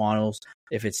schedule in the finals?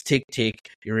 If it's tick,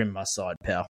 you're in my side,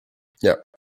 pal. Yep.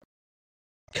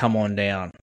 Come on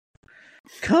down.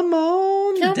 Come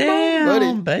on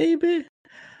down, baby.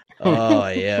 Oh,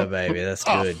 yeah, baby. That's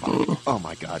good. Oh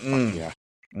my God. Yeah.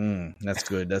 That's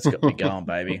good. That's got me going,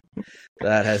 baby.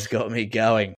 That has got me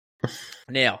going.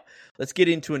 Now, let's get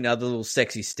into another little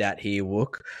sexy stat here,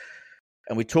 Wook.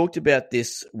 And we talked about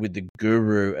this with the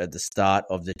Guru at the start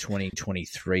of the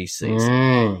 2023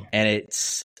 season. And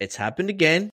it's happened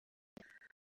again.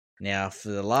 Now,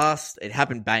 it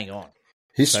happened bang on.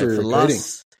 History repeating.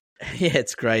 Yeah,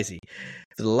 it's crazy.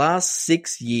 For the last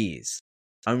 6 years,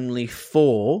 only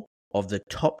 4 of the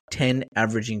top 10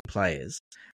 averaging players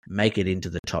make it into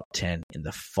the top 10 in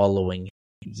the following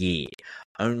year.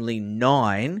 Only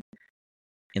 9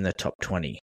 in the top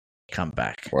 20 come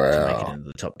back to make it into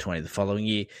the top 20 the following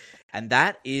year. And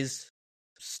that is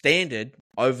standard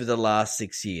over the last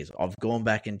 6 years. I've gone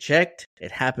back and checked.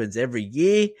 It happens every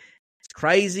year. It's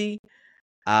crazy.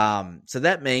 So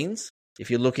that means if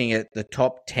you're looking at the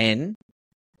top 10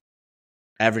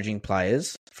 averaging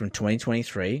players from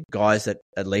 2023, guys that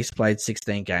at least played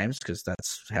 16 games, because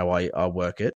that's how I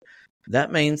work it,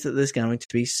 that means that there's going to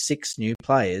be 6 new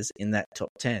players in that top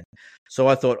 10. So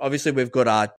I thought, obviously, we've got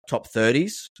our top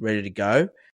 30s ready to go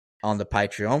on the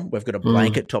Patreon. We've got a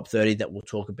blanket top 30 that we'll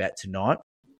talk about tonight.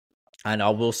 And I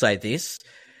will say this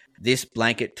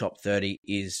blanket top 30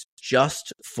 is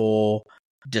just for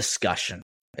discussion.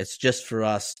 It's just for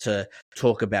us to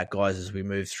talk about guys as we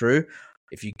move through.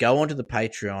 If you go onto the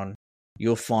Patreon,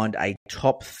 you'll find a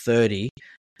top 30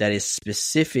 that is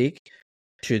specific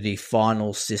to the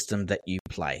final system that you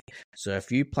play. So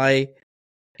if you play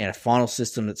in a final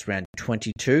system that's around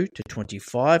 22 to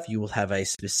 25, you will have a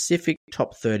specific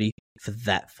top 30 for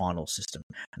that final system.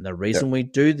 And the reason we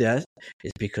do that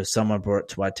is because someone brought it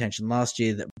to our attention last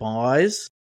year that buys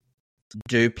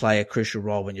do play a crucial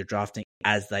role when you're drafting,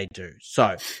 as they do.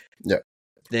 So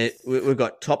we've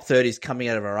got top 30s coming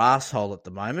out of our asshole at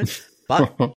the moment.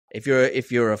 But if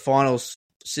you're a finals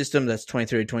system that's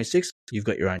 23 to 26, you've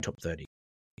got your own top 30.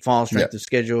 Final strength of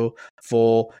schedule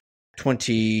for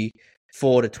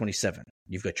 24 to 27,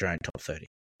 you've got your own top 30.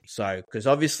 So, because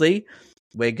obviously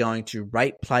we're going to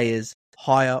rate players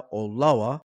higher or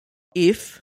lower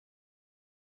if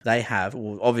they have,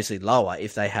 well, obviously lower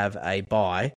if they have a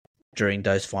bye during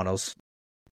those finals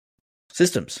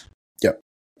systems. Yep.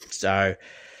 So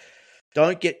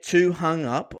don't get too hung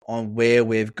up on where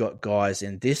we've got guys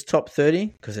in this top 30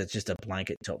 because it's just a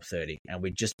blanket top 30 and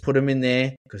we just put them in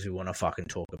there because we want to fucking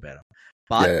talk about them.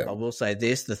 But Yeah. I will say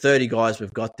this, the 30 guys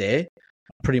we've got there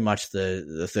are pretty much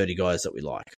the 30 guys that we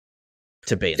like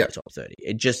to be in the top 30.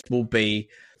 It just will be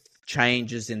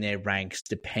changes in their ranks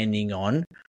depending on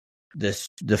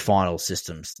the final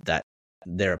systems that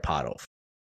they're a part of.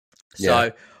 Yeah.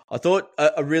 So I thought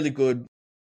a really good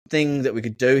thing that we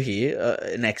could do here,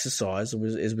 an exercise,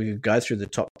 is we could go through the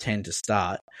top 10 to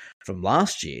start from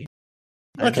last year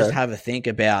and just have a think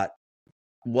about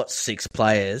what 6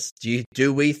 players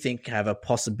do we think have a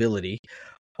possibility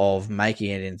of making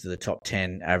it into the top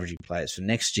 10 averaging players for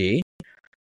next year,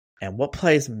 and what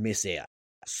players miss out.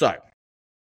 So,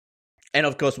 and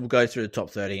of course, we'll go through the top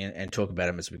 30 and talk about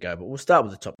them as we go, but we'll start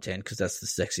with the top 10 because that's the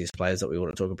sexiest players that we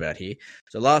want to talk about here.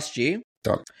 So last year,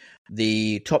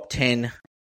 the top 10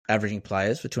 averaging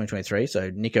players for 2023,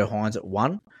 so Nico Hines at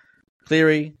 1,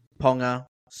 Cleary, Ponga,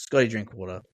 Scotty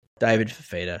Drinkwater, David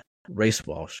Fafita, Reece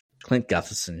Walsh, Clint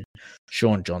Gutherson,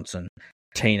 Sean Johnson,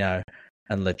 Tino,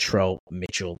 and Latrell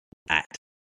Mitchell at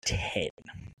 10.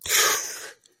 So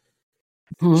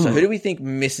who do we think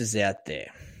misses out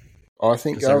there? I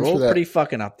think they're all pretty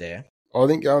fucking up there. I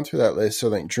think going through that list, I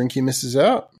think Drinky misses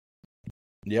out.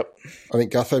 Yep. I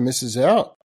think Gutho misses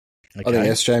out. Okay. I think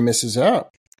SJ misses out.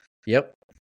 Yep.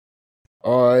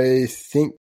 I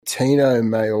think Tino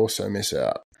may also miss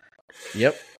out.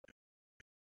 Yep.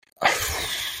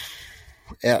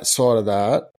 Outside of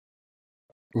that,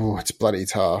 it's bloody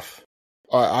tough.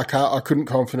 I couldn't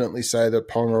confidently say that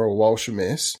Ponga or Walsh will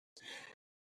miss.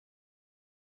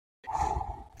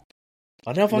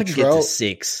 I don't know if I can get to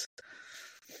 6.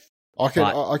 I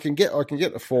can get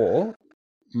to 4.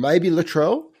 Maybe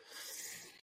Latrell.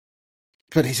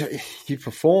 But he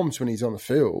performs when he's on the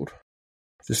field.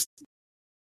 Just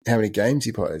how many games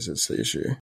he plays, that's the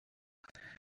issue.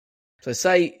 So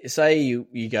say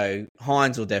you go,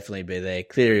 Hines will definitely be there,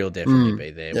 Cleary will definitely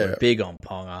be there. Yeah. We're big on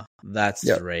Ponga. That's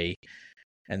 3.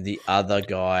 And the other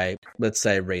guy, let's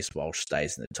say Reece Walsh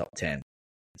stays in the top 10.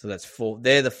 So that's 4.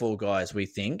 They're the 4 guys we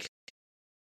think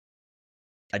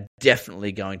are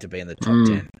definitely going to be in the top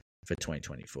 10 for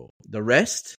 2024. The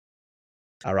rest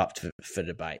are up for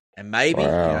debate. And maybe,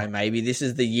 maybe this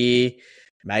is the year.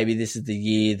 Maybe this is the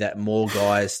year that more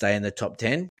guys stay in the top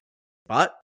 10.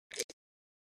 But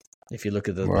if you look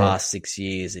at the past 6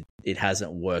 years, it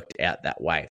hasn't worked out that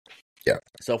way. Yeah.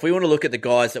 So if we want to look at the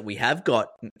guys that we have got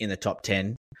in the top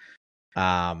 10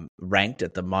 ranked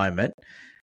at the moment,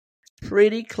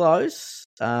 pretty close.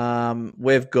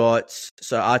 We've got,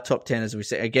 so our top 10, as we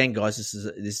say, again, guys, this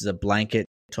is a blanket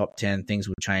top 10. Things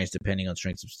will change depending on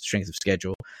strength of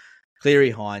schedule. Cleary,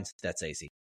 Hines, that's easy.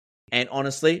 And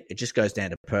honestly, it just goes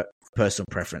down to personal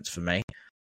preference for me.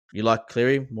 You like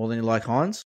Cleary more than you like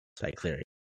Hines? Take Cleary.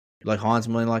 You like Hines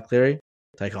more than you like Cleary?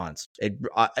 Take Hines.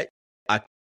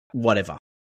 Whatever.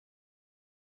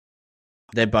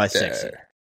 They're both sexy.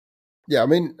 Yeah, I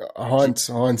mean, Hines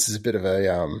is a bit of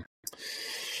a...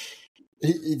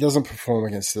 He doesn't perform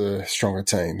against the stronger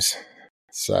teams.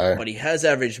 So, but he has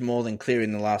averaged more than Cleary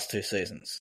in the last 2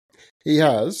 seasons. He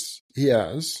has.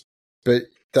 But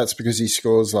that's because he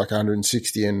scores like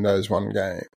 160 in those one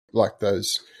game, like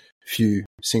those few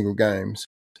single games.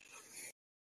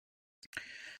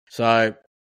 So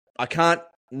I can't.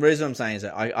 The reason I'm saying is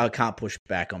that I can't push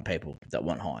back on people that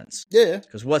want Hines. Yeah.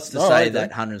 Because what's to say that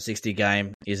 160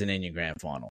 game isn't in your grand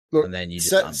final? Look, and then you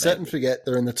just set and forget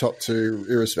they're in the top 2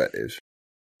 irrespective.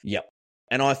 Yep.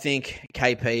 And I think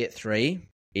KP at 3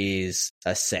 is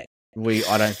a set.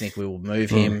 I don't think we will move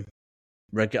him.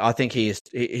 I think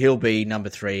he'll be number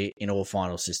 3 in all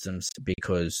final systems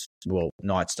because,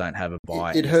 Knights don't have a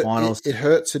bye in the finals. It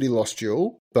hurts that he lost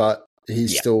Jewel, but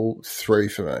he's still 3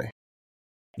 for me.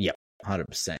 Yep,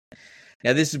 100%.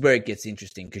 Now, this is where it gets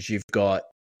interesting because you've got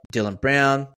Dylan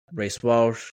Brown, Reece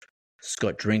Walsh,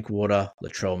 Scott Drinkwater,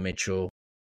 Latrell Mitchell,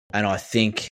 and I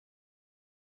think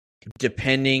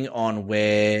depending on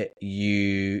where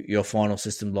your final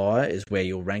system lie is where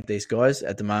you'll rank these guys.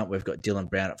 At the moment, we've got Dylan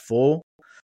Brown at 4,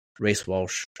 Reece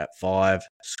Walsh at 5,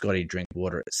 Scotty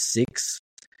Drinkwater at 6.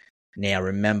 Now,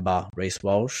 remember, Reece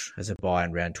Walsh has a bye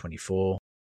in round 24.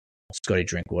 Scotty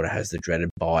Drinkwater has the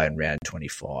dreaded bye in round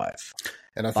 25.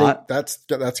 And I think that's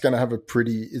going to have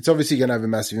it's obviously going to have a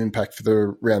massive impact for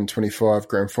the round 25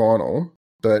 grand final.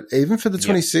 But even for the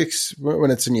 26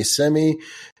 when it's in your semi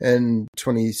and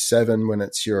 27 when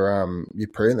it's your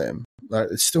prelim, like,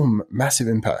 it's still massive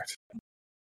impact.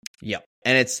 Yep.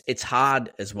 And it's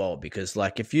hard as well because,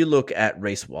 like, if you look at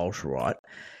Reece Walsh, right,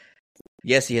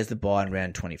 yes, he has the bye in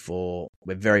round 24.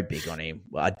 We're very big on him.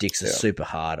 Our dicks are super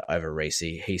hard over Reece.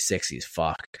 He's sexy as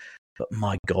fuck. But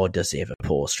my God, does he have a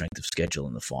poor strength of schedule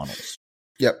in the finals?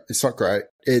 Yep, it's not great.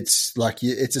 It's like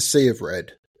it's a sea of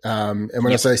red. And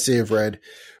when I say sea of red,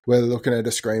 we're looking at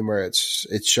a screen where it's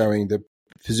showing the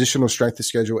positional strength of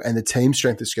schedule and the team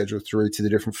strength of schedule through to the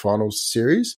different finals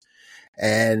series.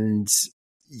 And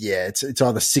yeah, it's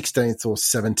either 16th or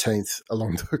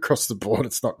 17th across the board.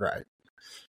 It's not great.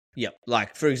 Yep.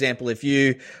 Like, for example, if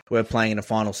you were playing in a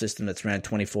final system that's round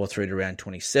 24 through to round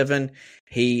 27,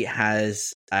 he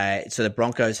has so the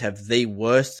Broncos have the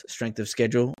worst strength of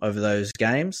schedule over those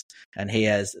games, and he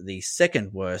has the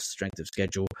second worst strength of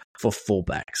schedule for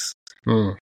fullbacks.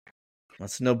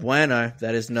 That's no bueno.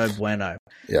 That is no bueno.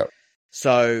 Yep.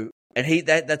 So, and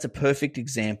that's a perfect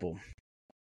example.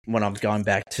 When I'm going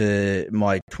back to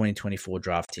my 2024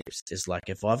 draft tips, is like,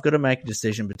 if I've got to make a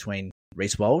decision between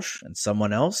Reece Walsh and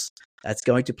someone else, that's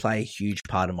going to play a huge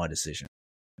part of my decision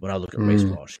when I look at Reece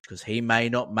Walsh, because he may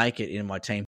not make it in my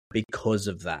team because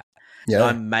of that. Yeah.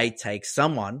 I may take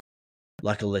someone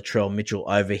like a Latrell Mitchell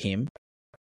over him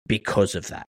because of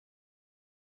that.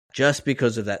 Just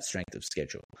because of that strength of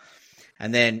schedule.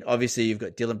 And then obviously you've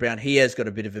got Dylan Brown. He has got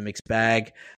a bit of a mixed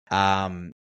bag.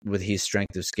 With his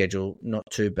strength of schedule, not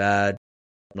too bad.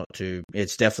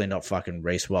 It's definitely not fucking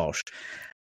Reece Walsh.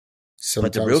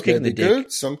 Sometimes but the real kick in the dick,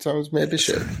 good, sometimes maybe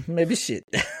shit. Maybe shit.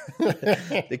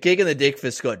 The kick in the dick for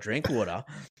Scott Drinkwater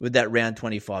with that round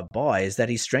 25 bye is that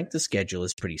his strength of schedule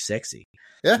is pretty sexy.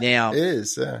 Yeah, now, it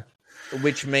is.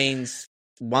 Which means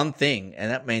one thing,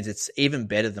 and that means it's even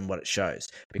better than what it shows,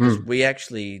 because we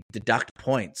actually deduct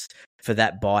points for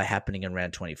that bye happening in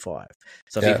round 25.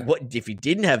 So if he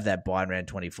didn't have that bye in round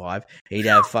 25, he'd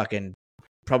have fucking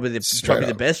probably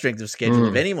the best strength of schedule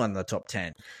of anyone in the top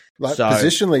 10. Like,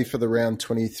 positionally for the round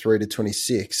 23 to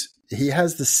 26, he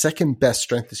has the second best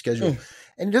strength of schedule,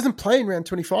 and he doesn't play in round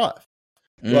 25.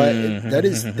 Like, that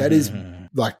is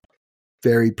like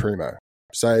very primo.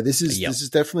 So this is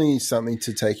definitely something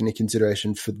to take into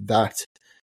consideration for that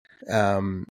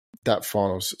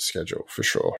finals schedule for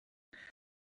sure.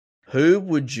 Who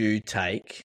would you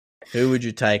take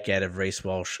out of Reece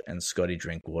Walsh and Scotty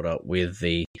Drinkwater with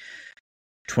the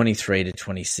 23 to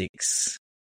 26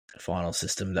 final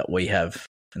system that we have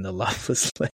in the Loveless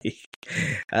League?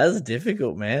 That's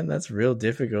difficult, man. That's real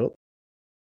difficult.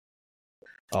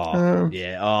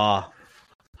 Bias.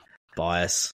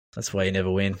 That's why you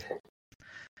never win.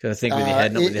 Got to think with your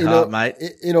head, not with your heart, mate.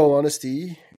 In all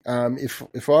honesty,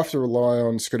 if I have to rely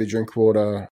on Scotty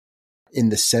Drinkwater in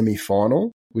the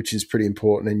semi-final, which is pretty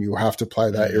important, and you'll have to play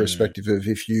that irrespective of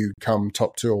if you come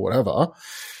top 2 or whatever,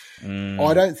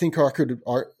 I don't think I could.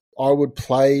 I would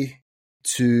play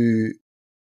to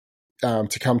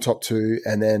come top 2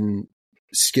 and then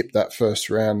skip that first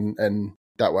round, and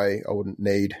that way I wouldn't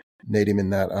need him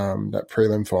in that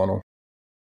prelim final.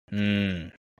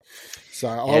 So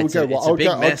I would go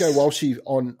Walshy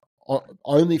on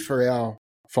only for our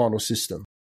final system.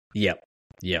 Yep.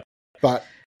 But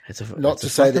not to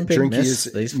say that Drinky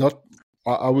is not.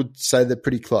 I would say they're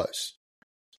pretty close.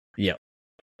 Yep.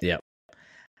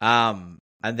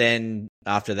 And then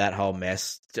after that whole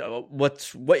mess,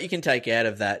 what you can take out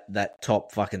of that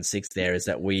top fucking 6 there is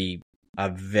that we are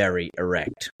very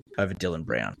erect over Dylan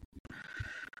Brown.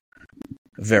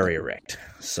 Very erect.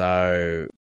 So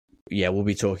yeah, we'll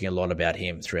be talking a lot about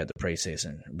him throughout the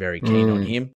preseason. Very keen on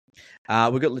him.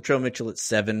 We've got Latrell Mitchell at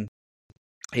 7.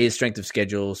 His strength of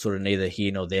schedule sort of neither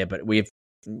here nor there, but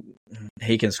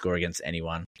he can score against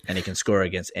anyone, and he can score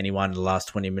against anyone in the last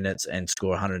 20 minutes and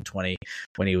score 120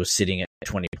 when he was sitting at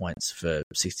 20 points for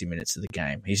 60 minutes of the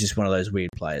game. He's just one of those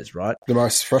weird players, right? The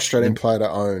most frustrating player to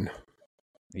own.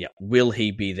 Yeah. Will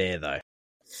he be there, though?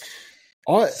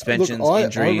 Suspensions,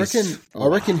 injuries. I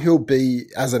reckon he'll be,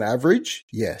 as an average,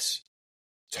 yes.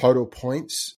 Total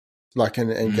points, like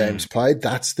in games played,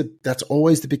 that's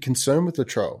always the big concern with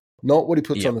Latrell. Not what he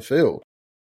puts on the field.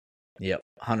 Yep,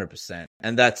 100%.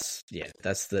 And that's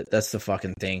the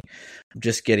fucking thing. I'm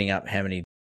just getting up how many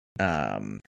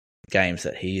games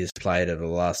that he has played over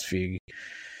the last few.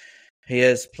 He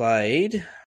has played,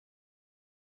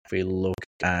 if we look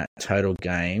at total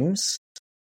games,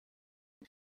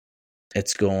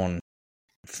 it's gone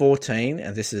 14,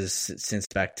 and this is since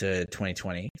back to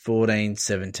 2020, 14,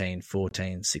 17,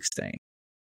 14, 16.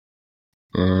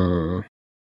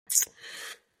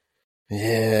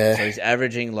 Yeah. So he's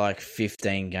averaging like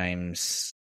 15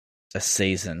 games a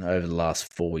season over the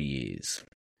last 4 years.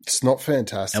 It's not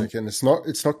fantastic, and it's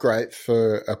not great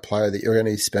for a player that you're going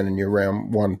to be spending your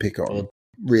round one pick on,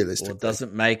 realistically. Or it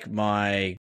doesn't make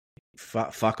my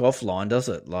fuck off line, does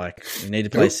it? Like, you need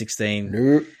to play 16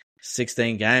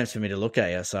 games for me to look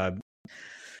at you. So,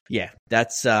 yeah,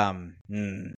 that's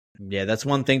that's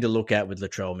one thing to look at with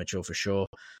Latrell Mitchell for sure.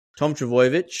 Tom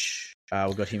Trbojevic,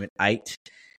 we've got him at 8.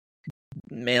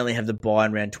 Manly have the bye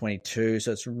in round 22,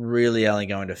 so it's really only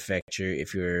going to affect you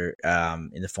if you're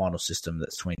in the final system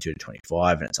that's 22 to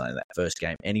 25, and it's only that first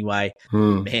game anyway.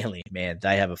 Manly, man,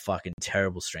 they have a fucking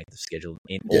terrible strength of schedule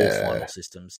in all final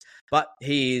systems. But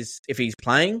if he's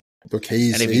playing, look,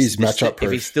 he's matchup proof.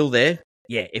 If he's still there,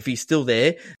 if he's still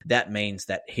there, that means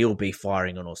that he'll be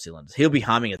firing on all cylinders. He'll be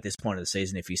humming at this point of the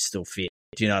season if he's still fit.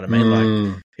 Do you know what I mean?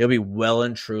 Like, he'll be well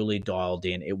and truly dialed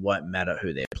in. It won't matter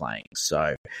who they're playing.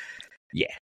 So,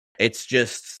 yeah, it's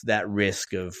just that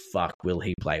risk of, will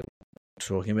he play?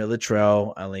 Talking about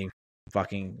Latrell,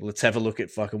 let's have a look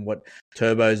at fucking what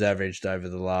Turbo's averaged over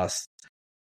the last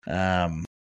few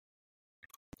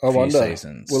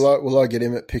seasons. Will I get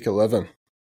him at pick 11?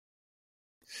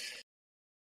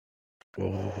 I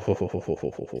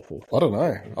don't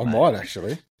know. I might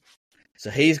actually. So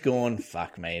he's gone,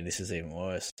 fuck me, this is even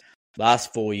worse.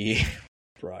 Last 4 years,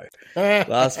 bro.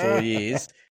 Last 4 years.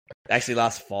 Actually,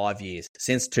 last 5 years.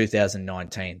 Since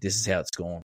 2019, this is how it's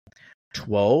gone.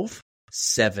 12,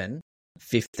 7,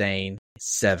 15,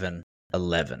 7,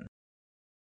 11.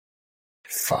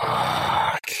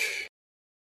 Fuck.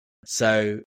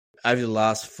 So, over the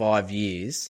last 5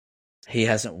 years, he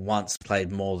hasn't once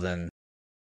played more than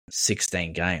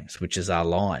 16 games, which is our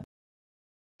line.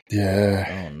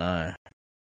 Yeah. Oh, no.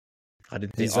 I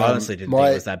honestly didn't think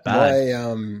it was that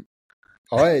bad.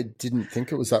 I didn't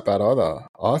think it was that bad either.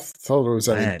 I thought it was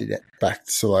only back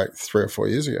to like 3 or 4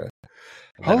 years ago.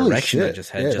 That erection I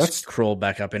just had just crawled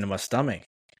back up into my stomach.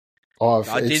 I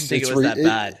didn't think it was that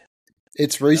bad.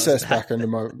 It's recessed back into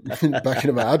my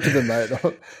abdomen, mate.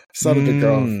 I started to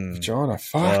go, vagina.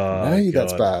 Fuck,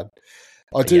 that's bad.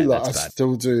 I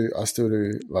still do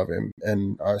love him,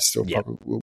 and I still probably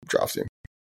will draft him.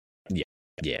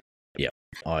 Yeah,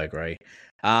 I agree.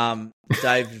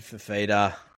 David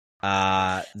Fafita.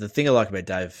 The thing I like about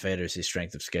David Fafita is his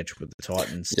strength of schedule with the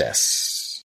Titans.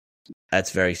 Yes.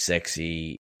 That's very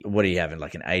sexy. What are you having?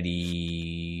 Like an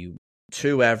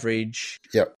 82 average?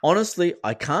 Yep. Honestly,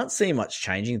 I can't see much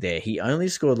changing there. He only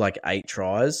scored like 8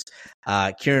 tries.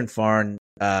 Kieran Foran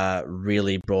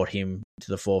really brought him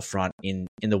to the forefront in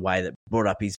the way that brought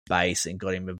up his base and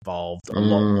got him involved a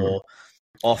lot more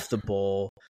off the ball,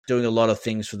 doing a lot of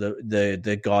things for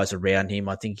the guys around him.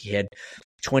 I think he had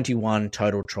 21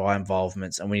 total try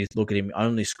involvements, and when you look at him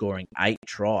only scoring 8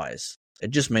 tries, it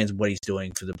just means what he's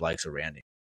doing for the blokes around him.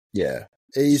 Yeah.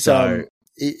 He's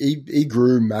he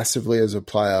grew massively as a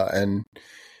player, and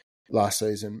last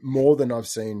season, more than I've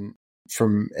seen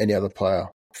from any other player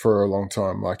for a long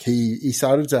time. Like he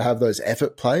started to have those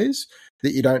effort plays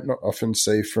that you don't often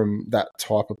see from that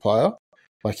type of player.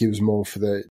 Like he was more for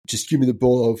the just give me the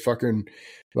ball, I'll fucking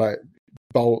like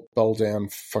bowl down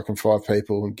fucking 5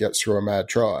 people and get through a mad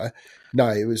try.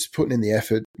 No, he was putting in the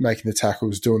effort, making the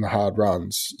tackles, doing the hard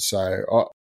runs. So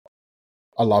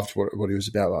I loved what he was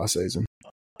about last season.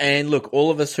 And look,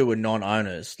 all of us who were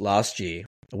non-owners last year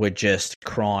were just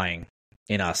crying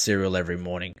in our cereal every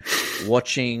morning,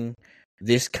 watching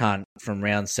this cunt from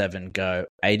round 7 go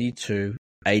 82,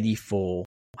 84,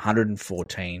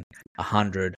 114,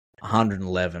 100,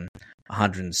 111,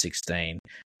 116.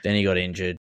 Then he got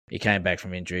injured. He came back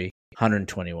from injury,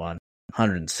 121,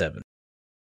 107.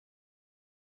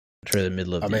 Through the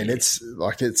middle of the year.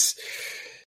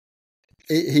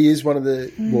 He is one of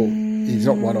the, well, he's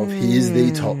not one of, he is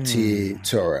the top tier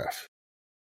 2RF.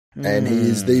 And he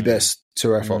is the best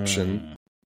 2RF option.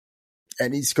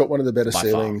 And he's got one of the better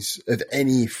ceilings of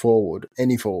any forward.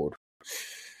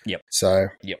 Yep. So.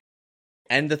 Yep.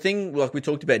 And the thing, like we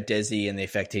talked about Desi and the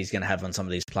effect he's going to have on some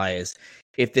of these players,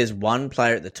 if there's one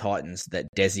player at the Titans that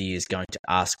Desi is going to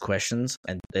ask questions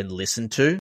and then listen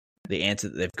to the answer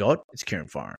that they've got, it's Kieran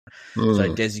Foran.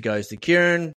 So Desi goes to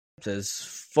Kieran, says,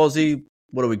 Fozzie,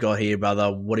 what do we got here,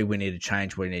 brother? What do we need to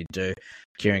change? What do we need to do?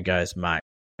 Kieran goes, mate,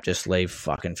 just leave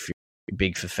fucking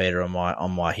big Fafita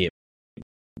on my hip.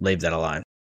 Leave that alone.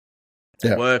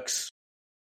 It works.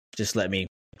 Just let me.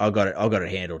 I got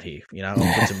it handled here. You know,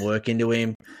 I'll put some work into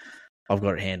him. I've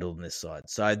got it handled on this side.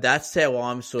 So that's how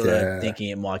I'm sort of thinking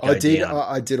it might go down.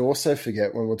 I did also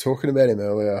forget when we were talking about him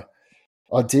earlier.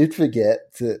 I did forget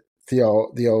that the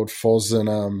old Foz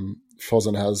and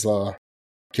Hasler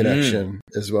connection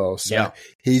as well. So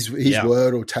his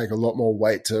word will take a lot more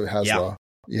weight to Hasler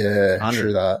Yeah, 100,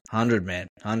 true that. 100, man.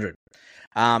 100.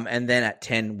 And then at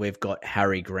 10, we've got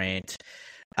Harry Grant.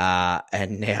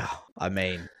 And now, I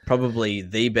mean, probably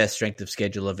the best strength of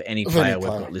schedule of any player we've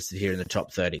got listed here in the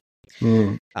top 30.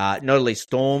 Notably,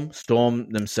 Storm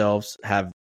themselves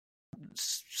have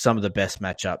some of the best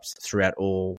matchups throughout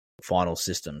all final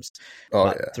systems.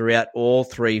 Throughout all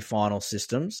three final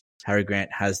systems, Harry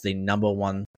Grant has the number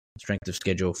one strength of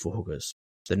schedule for hookers.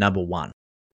 The number one.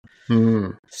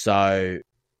 So,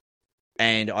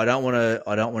 and I don't want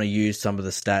to use some of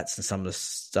the stats and some of the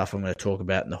stuff I'm going to talk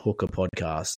about in the hooker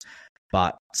podcast,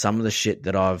 but some of the shit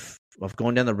that I've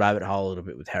gone down the rabbit hole a little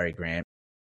bit with Harry Grant.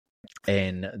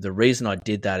 And the reason I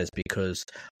did that is because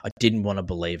I didn't want to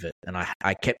believe it. And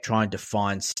I kept trying to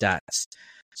find stats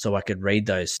so I could read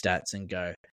those stats and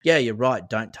go, yeah, you're right.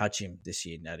 Don't touch him this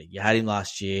year, Natty. You had him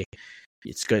last year.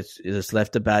 It's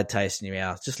left a bad taste in your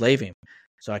mouth. Just leave him.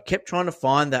 So I kept trying to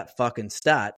find that fucking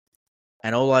stat.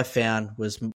 And all I found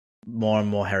was more and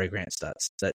more Harry Grant stats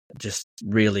that just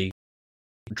really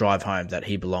drive home that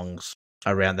he belongs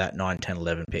around that 9, 10,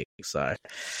 11 pick. So,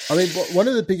 I mean, one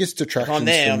of the biggest detractions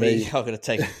for me... I've got to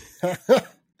take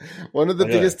one of the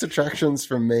biggest detractions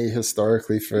from me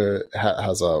historically for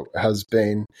Hazard has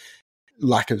been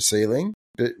lack of ceiling.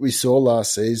 But we saw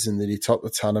last season that he topped the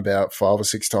ton about 5 or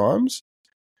 6 times.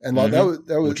 And like that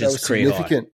was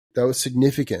significant. That was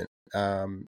significant.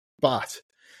 But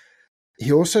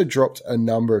he also dropped a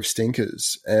number of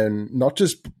stinkers, and not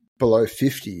just below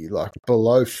 50, like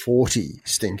below 40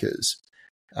 stinkers.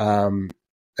 And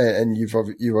you've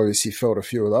obviously felt a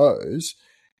few of those.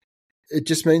 It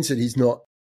just means that he's not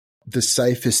the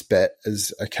safest bet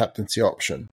as a captaincy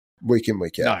option week in,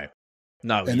 week out.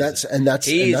 No,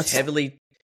 he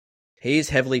is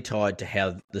heavily tied to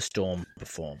how the Storm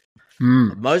perform.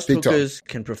 Most hookers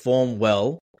can perform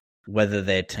well whether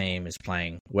their team is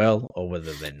playing well or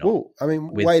whether they're not. Well, I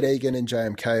mean, Wade Egan and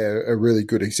JMK are really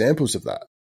good examples of that.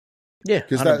 Yeah,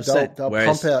 because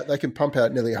they can pump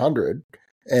out nearly 100,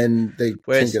 and the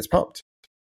team gets pumped.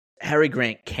 Harry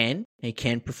Grant can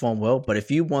perform well, but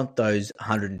if you want those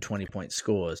 120-point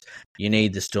scores, you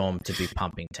need the Storm to be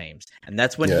pumping teams, and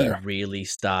that's when he really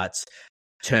starts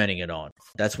turning it on.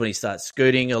 That's when he starts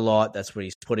scooting a lot. That's when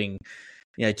he's putting,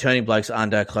 turning blokes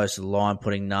under close to the line,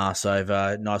 putting Nas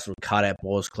over, nice little cutout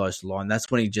balls close to the line. That's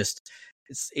when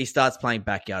he starts playing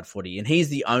backyard footy, and he's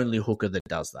the only hooker that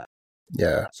does that.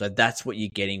 Yeah. So that's what you're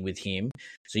getting with him.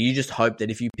 So you just hope that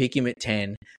if you pick him at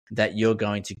 10, that you're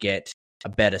going to get a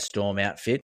better Storm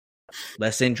outfit,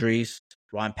 less injuries.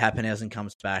 Ryan Pappenhausen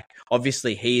comes back.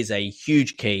 Obviously, he is a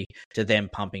huge key to them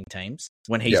pumping teams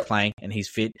when he's playing and he's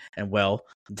fit and well.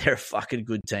 They're a fucking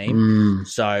good team.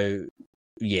 So,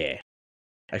 yeah.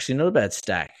 Actually, not a bad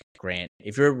stack, Grant.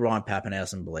 If you're a Ryan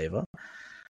Pappenhausen believer,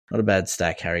 not a bad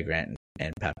stack, Harry Grant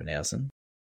and Pappenhausen.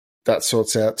 That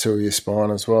sorts out two of your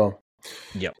spine as well.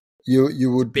 Yep.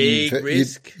 You would big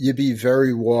risk. You'd be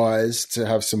very wise to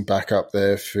have some backup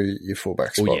there for your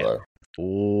fullback spot, though.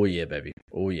 Oh, yeah, baby.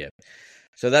 Oh, yeah.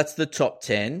 So that's the top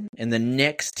 10. And the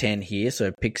next 10 here,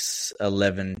 so picks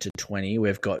 11 to 20,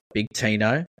 we've got Big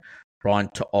Tino, Brian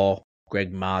To'o,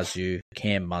 Greg Marzu,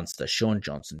 Cam Munster, Sean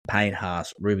Johnson, Payne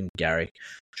Haas, Ruben Garrick,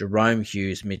 Jerome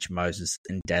Hughes, Mitch Moses,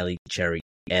 and Daly Cherry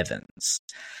Evans.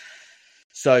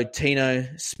 So Tino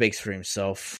speaks for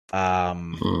himself.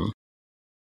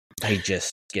 He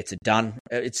just gets it done.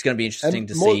 It's going to be interesting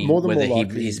to see whether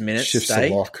his minutes shifts stay.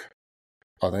 The lock,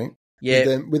 I think.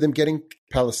 Yeah. With them getting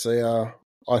Palacia,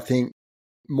 I think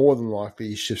more than likely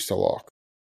he shifts the lock.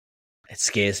 It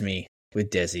scares me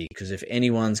with Desi because if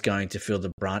anyone's going to feel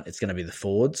the brunt, it's going to be the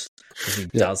forwards because he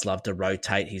does love to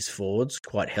rotate his forwards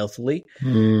quite healthily.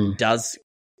 And that's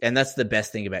the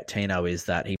best thing about Tino is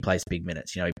that he plays big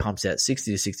minutes. He pumps out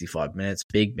 60 to 65 minutes,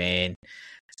 big man.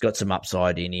 He's got some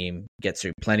upside in him, gets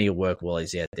through plenty of work while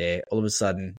he's out there. All of a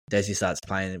sudden, Desi starts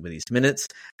playing with his minutes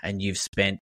and you've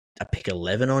spent a pick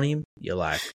 11 on him. You're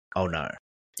like, oh no.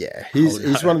 Yeah,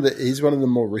 he's one of the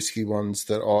more risky ones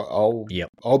that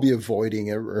I'll be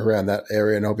avoiding around that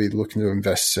area, and I'll be looking to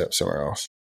invest somewhere else.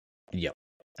 Yep.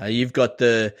 You've got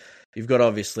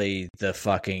obviously the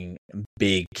fucking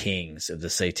big kings of the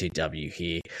CTW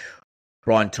here,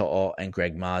 Brian To'o and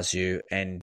Greg Marzu,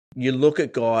 and you look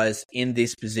at guys in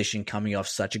this position coming off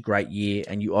such a great year,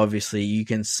 and you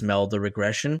can smell the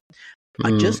regression.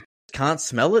 I just can't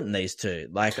smell it in these two.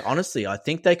 Like, honestly, I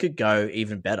think they could go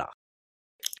even better.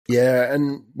 Yeah,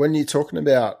 and when you're talking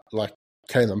about like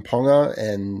Kalen Ponga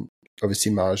and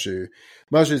obviously Marzu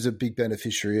is a big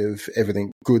beneficiary of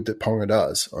everything good that Ponga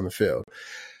does on the field.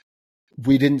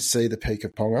 We didn't see the peak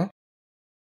of Ponga,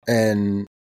 and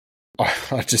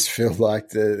I just feel like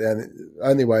the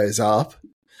only way is up.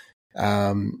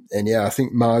 And yeah, I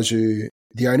think Marju,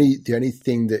 the only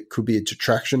thing that could be a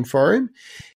detraction for him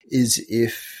is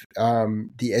if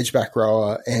the edge back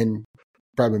rower and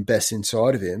Bradman Best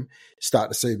inside of him start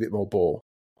to see a bit more ball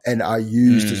and are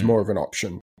used as more of an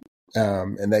option.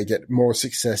 And they get more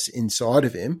success inside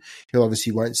of him. He'll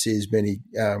obviously won't see as many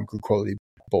good quality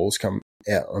balls come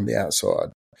out on the outside.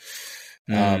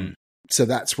 So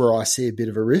that's where I see a bit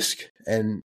of a risk,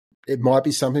 and it might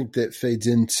be something that feeds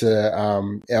into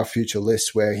our future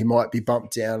list where he might be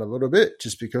bumped down a little bit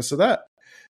just because of that.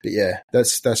 But yeah,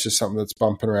 that's just something that's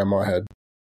bumping around my head.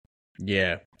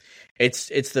 Yeah,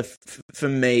 for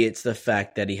me, it's the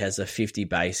fact that he has a 50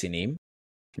 base in him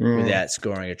without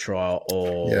scoring a try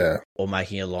or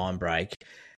making a line break,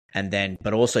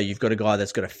 but also you've got a guy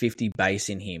that's got a 50 base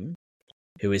in him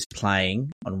who is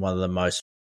playing on one of the most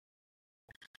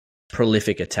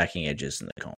prolific attacking edges in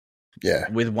the comp. Yeah.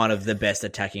 With one of the best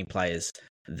attacking players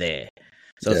there.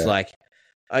 So it's like,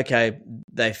 okay,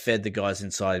 they fed the guys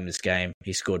inside in this game.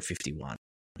 He scored 51.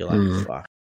 You're like, fuck.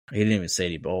 He didn't even see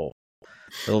the ball.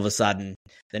 All of a sudden,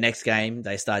 the next game,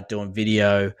 they start doing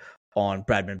video on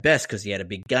Bradman Best because he had a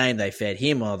big game. They fed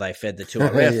him or they fed the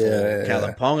 2RF or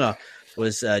Kalaponga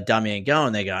was dummy and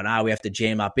going. They're going, we have to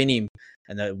jam up in him.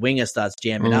 And the winger starts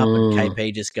jamming up and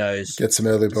KP just goes, get some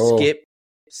early ball.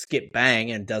 Skip,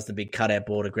 bang, and does the big cutout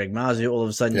ball to Greg Marzu. All of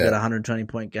a sudden, you got a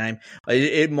 120-point game.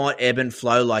 It might ebb and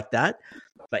flow like that,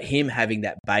 but him having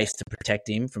that base to protect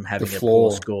him from having a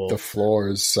poor score. The floor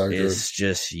is so good. It's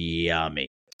just yummy.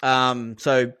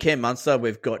 So Cam Munster,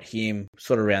 we've got him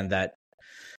sort of around that,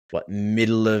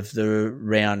 middle of the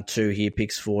round 2 here,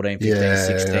 picks 14, 15,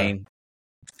 16. Yeah.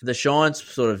 The shine's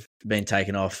sort of been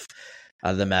taken off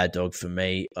the Mad Dog for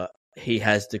me. He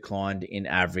has declined in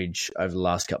average over the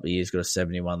last couple of years, got a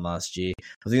 71 last year.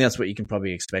 I think that's what you can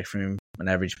probably expect from him, an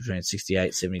average between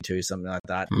 68, 72, something like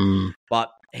that.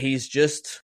 But he's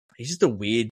just a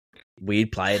weird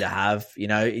player to have. You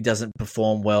know, he doesn't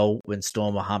perform well when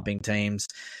Storm are humping teams.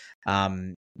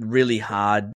 Really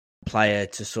hard player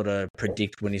to sort of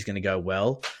predict when he's going to go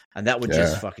well. And that would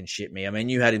just fucking shit me. I mean,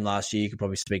 you had him last year. You could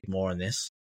probably speak more on this.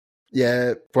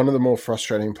 Yeah, one of the more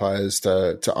frustrating players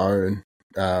to own.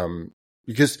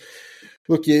 Because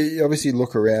look, you obviously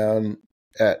look around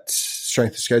at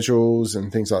strength of schedules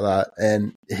and things like that,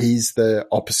 and he's the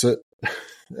opposite.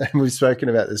 And we've spoken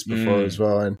about this before as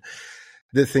well. And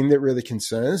the thing that really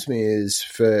concerns me is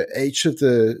for each of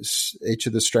the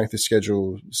strength of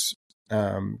schedules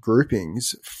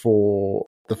groupings for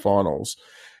the finals,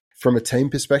 from a team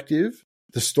perspective,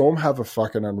 the Storm have a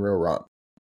fucking unreal run.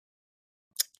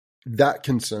 That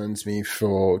concerns me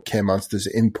for Cam Munster's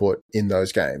input in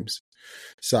those games.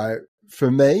 So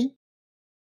for me,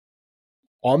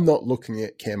 I'm not looking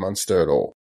at Cam Munster at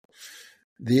all.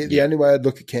 The only way I'd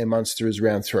look at Cam Munster is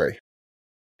round 3,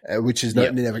 which is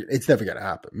it's never going to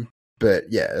happen. But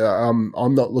yeah,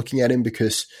 I'm not looking at him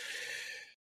because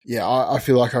I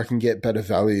feel like I can get better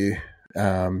value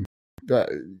around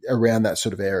that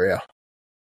sort of area.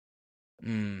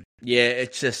 Yeah,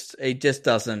 it just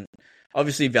doesn't.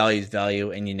 Obviously, value is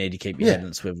value, and you need to keep your head on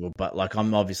the swivel. But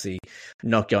I'm obviously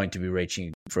not going to be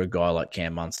reaching for a guy like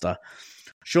Cam Munster.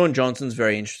 Sean Johnson's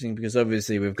very interesting because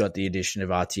obviously we've got the addition of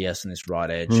RTS on this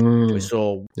right edge. We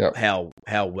saw how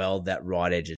well that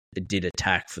right edge did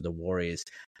attack for the Warriors.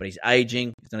 But he's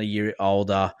aging. He's not a year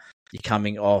older. You're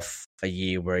coming off a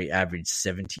year where he averaged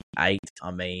 78.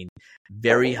 I mean,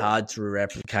 very hard to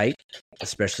replicate,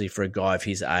 especially for a guy of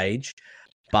his age.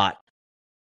 But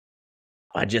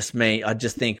I just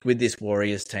think with this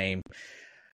Warriors team,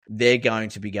 they're going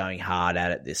to be going hard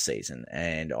at it this season.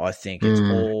 And I think it's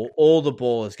all the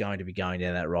ball is going to be going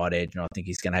down that right edge. And I think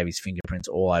he's going to have his fingerprints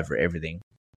all over everything.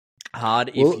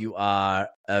 Hard if you are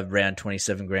a round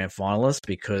 27 grand finalist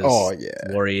because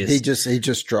Warriors. He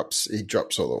just drops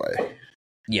all the way.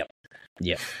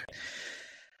 Yep.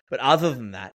 But other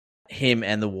than that, him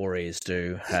and the Warriors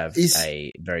do have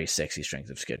a very sexy strength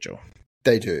of schedule.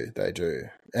 They do.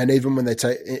 And even when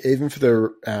even for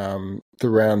the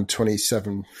round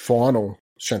 27 final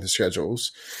strength of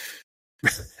schedules,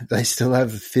 they still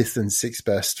have the 5th and 6th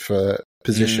best for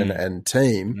position and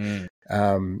team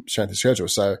strength of schedule.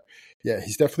 So yeah,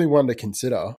 he's definitely one to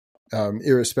consider,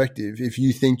 irrespective if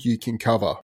you think you can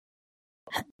cover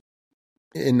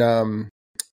in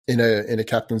a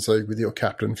captain's league with your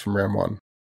captain from round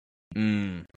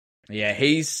 1. Yeah,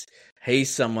 he's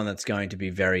someone that's going to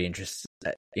be very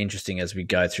interesting as we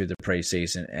go through the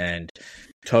preseason and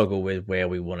toggle with where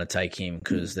we want to take him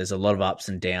because there's a lot of ups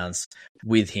and downs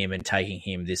with him and taking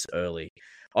him this early.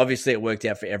 Obviously, it worked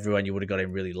out for everyone. You would have got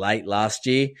him really late last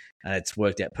year, and it's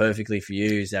worked out perfectly for you.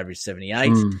 He's averaged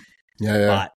 78.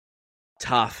 But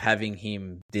tough having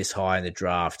him this high in the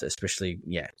draft, especially,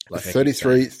 like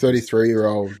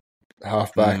 33-year-old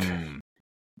halfback.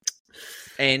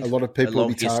 And a lot of people will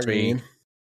be targeting him.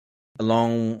 A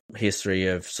long history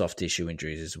of soft tissue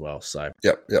injuries as well. So,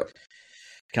 yep.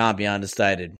 Can't be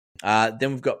understated. Then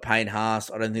we've got Payne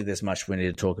Haas. I don't think there's much we need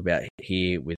to talk about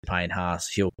here with Payne Haas.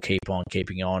 He'll keep on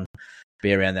keeping on,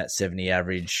 be around that 70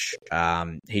 average.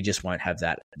 He just won't have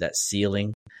that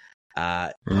ceiling.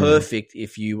 Perfect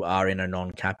if you are in a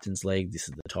non-captain's league. This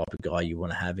is the type of guy you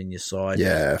want to have in your side.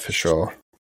 Yeah, for sure.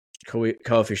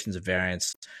 Coefficients of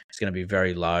variance is going to be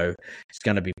very low. He's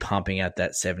going to be pumping out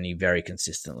that 70 very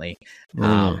consistently.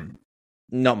 Not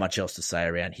much else to say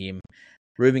around him.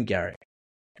 Ruben Garrick.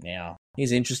 Now,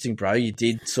 he's interesting, bro. You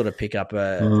did sort of pick up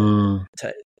a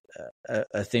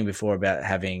thing before about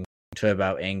having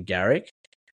Turbo and Garrick,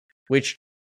 which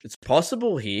it's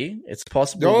possible here. It's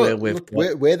possible where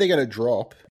they're going to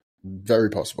drop. Very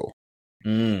possible.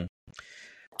 And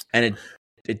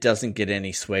it doesn't get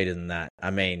any sweeter than that.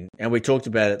 I mean, and we talked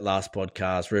about it last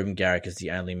podcast. Ruben Garrick is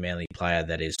the only Manly player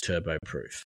that is turbo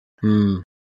proof. Yep.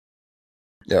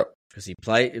 Because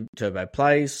Turbo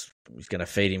plays, he's going to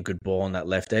feed him good ball on that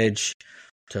left edge.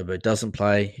 Turbo doesn't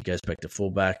play, he goes back to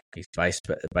fullback. His base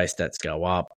stats go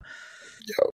up.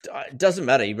 Yep. It doesn't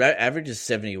matter. He averages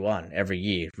 71 every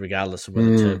year, regardless of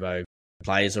whether Turbo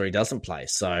plays or he doesn't play.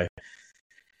 So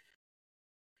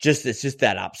it's just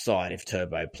that upside if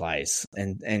Turbo plays.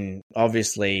 And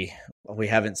obviously we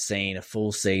haven't seen a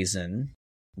full season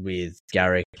with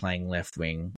Garrick playing left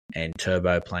wing and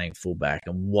Turbo playing fullback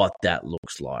and what that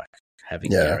looks like, having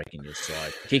Garrick in your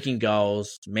side. Kicking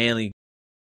goals, Manly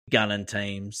gunning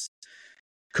teams,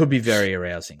 could be very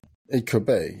arousing. It could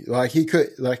be.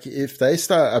 If they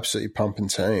start absolutely pumping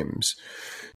teams,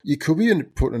 you could be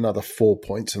putting another 4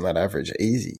 points on that average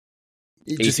easy.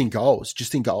 Just in goals.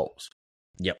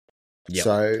 Yep.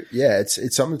 So,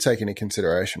 it's something to take into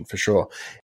consideration for sure.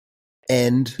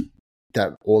 And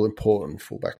that all-important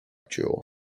fullback duel.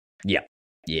 Yep.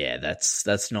 Yeah,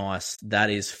 that's nice. That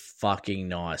is fucking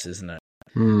nice, isn't it?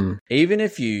 Even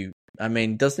if it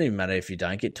doesn't even matter if you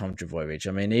don't get Tom Trbojevic.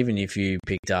 I mean, even if you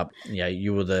picked up,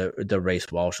 you were the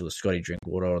Reece Walsh or the Scotty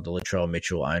Drinkwater or the Latrell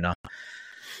Mitchell owner,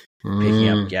 picking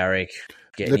up Garrick,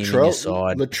 getting him in your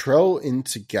side. Latrell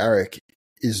into Garrick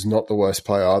is not the worst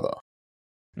play either.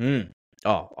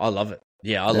 Oh, I love it.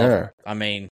 Yeah, I love it. I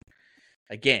mean,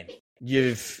 again,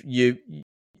 you're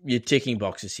ticking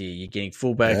boxes here. You're getting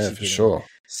fullbacks, you're getting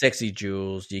sexy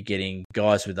duels, you're getting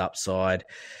guys with upside.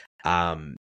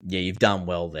 You've done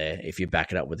well there if you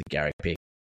back it up with a Garrick pick.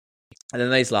 And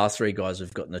then these last three guys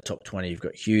we've got in the top 20, you've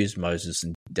got Hughes, Moses,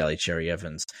 and Daly Cherry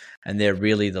Evans. And they're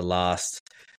really the last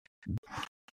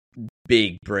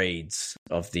big breeds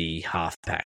of the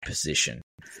half-pack position.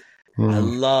 I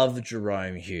love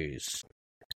Jerome Hughes.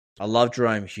 I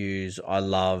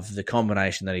love the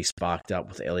combination that he sparked up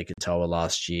with Eli Katoa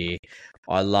last year.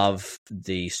 I love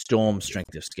the Storm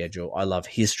strength of schedule. I love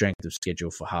his strength of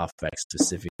schedule for halfback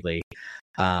specifically.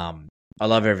 I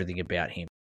love everything about him.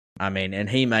 I mean, and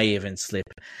he may even slip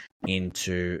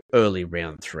into early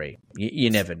round 3. You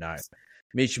never know.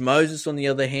 Mitch Moses, on the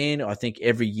other hand, I think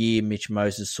every year Mitch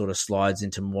Moses sort of slides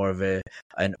into more of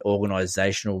an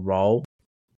organizational role.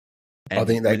 And I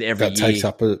think that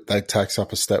takes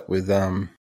up a step with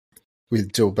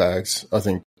Dill Bags. I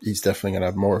think he's definitely going to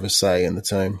have more of a say in the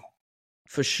team.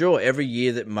 For sure, every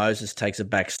year that Moses takes a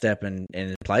back step and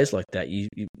plays like that, you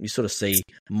sort of see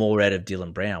more out of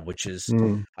Dylan Brown, which is,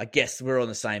 I guess we're on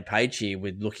the same page here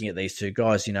with looking at these two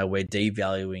guys. We're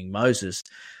devaluing Moses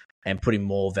and putting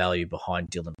more value behind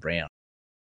Dylan Brown.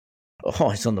 Oh,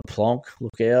 he's on the plonk.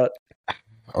 Look out.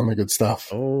 On the good stuff.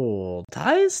 Oh,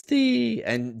 tasty.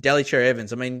 And Daly Cherry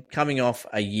Evans, coming off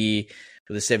a year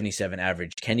with a 77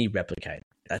 average, can he replicate?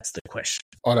 That's the question.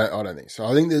 I don't think so.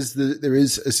 I think there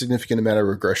is a significant amount of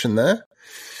regression there.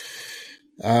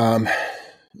 I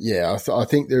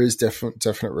think there is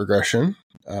definite regression.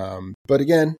 But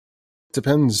again,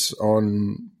 depends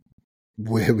on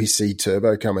where we see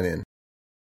Turbo coming in.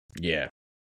 Yeah.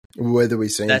 Whether we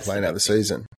see him playing out the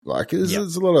season.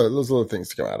 There's a lot of things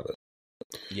to come out of it.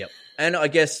 Yep. And I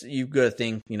guess you've got to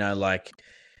think,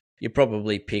 you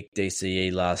probably picked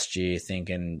DCE last year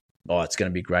thinking, it's going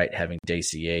to be great having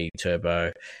DCE,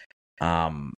 Turbo,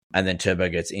 and then Turbo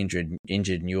gets injured,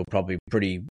 and you were probably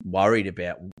pretty worried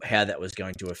about how that was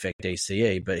going to affect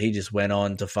DCE, but he just went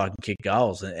on to fucking kick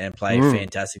goals and play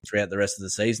fantastic throughout the rest of the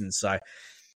season. So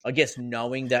I guess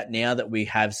knowing that now that we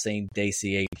have seen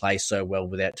DCE play so well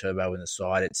without Turbo in the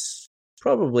side, it's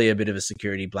probably a bit of a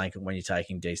security blanket when you're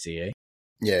taking DCE.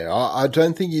 Yeah, I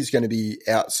don't think he's going to be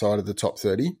outside of the top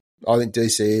 30. I think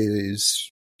DCE is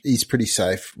he's pretty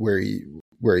safe where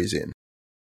he's in.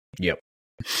 Yep.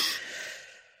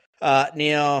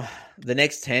 Now, the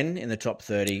next 10 in the top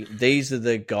 30, these are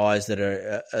the guys that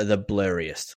are the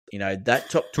blurriest. You know, that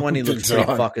top 20 looks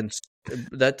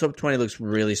that top 20 looks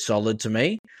really solid to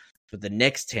me. But the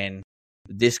next 10,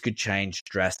 this could change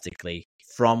drastically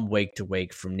from week to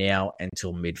week from now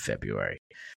until mid-February.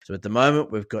 So at the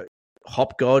moment, we've got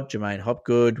Jermaine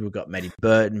Hopgood, we've got Matty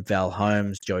Burton, Val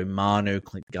Holmes, Joey Manu,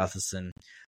 Clint Gutherson.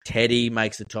 Teddy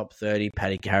makes the top 30.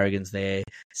 Paddy Carrigan's there.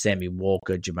 Sammy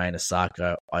Walker, Jermaine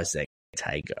Osako, Isaac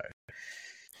Tago.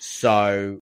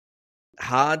 So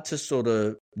hard to sort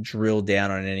of drill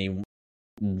down on any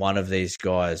one of these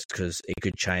guys because it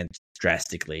could change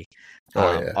drastically.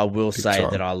 I will say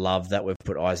that I love that we've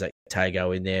put Isaac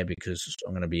Tago in there because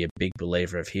I'm going to be a big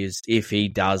believer of his. If he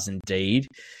does indeed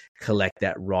collect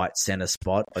that right centre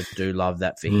spot, I do love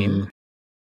that for him.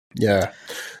 Yeah.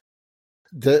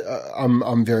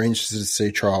 I'm very interested to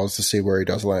see trials to see where he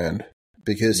does land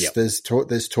because there's talk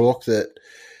that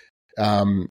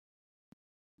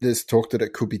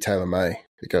it could be Taylor May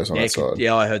that goes on that side.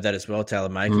 Yeah, I heard that as well. Taylor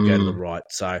May could go to the right,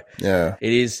 so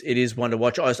it is one to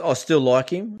watch. I still like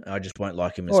him. I just won't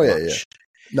like him as much. Yeah.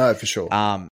 No, for sure.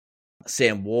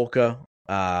 Sam Walker,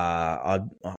 I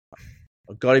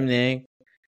got him there,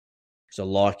 so I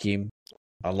like him.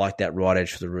 I like that right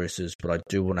edge for the Roosters, but I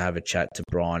do want to have a chat to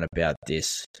Brian about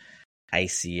this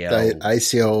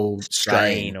ACL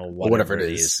strain or whatever it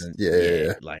is. And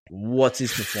yeah. Like, what's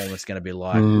his performance going to be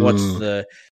like? What's the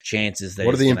chances that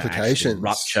what are the going implications? To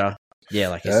rupture? Yeah,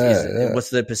 like,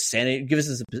 what's the percentage? Give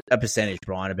us a percentage,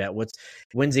 Brian, about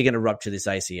when's he going to rupture this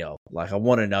ACL? Like, I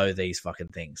want to know these fucking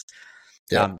things.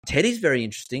 Yeah. Teddy's very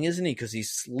interesting, isn't he? Because he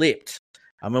slipped.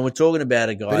 I mean, we're talking about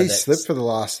a guy but he's slipped for the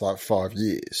last 5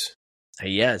 years.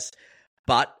 He has.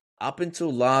 But up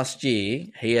until last year,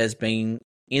 he has been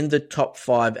in the top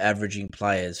 5 averaging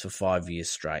players for 5 years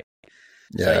straight.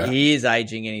 Yeah. So he is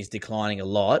aging and he's declining a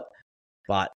lot.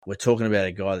 But we're talking about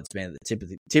a guy that's been at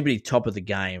the typically top of the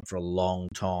game for a long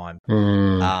time.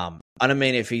 And I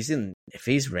mean, if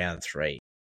he's round 3,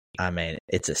 I mean,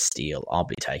 it's a steal. I'll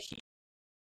be taking.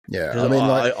 Yeah, I mean,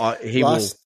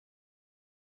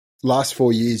 last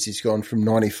 4 years, he's gone from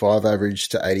 95 average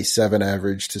to 87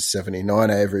 average to 79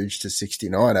 average to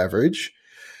 69 average.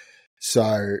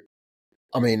 So,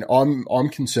 I mean, I'm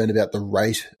concerned about the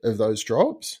rate of those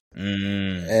drops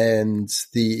and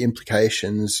the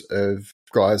implications of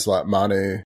guys like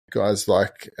Manu, guys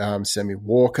like Sammy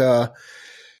Walker,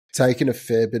 taking a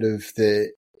fair bit of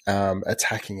the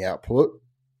attacking output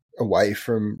away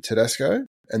from Tedesco.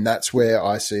 And that's where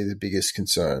I see the biggest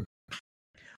concern.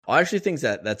 I actually think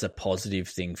that's a positive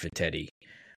thing for Teddy.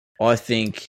 I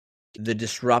think the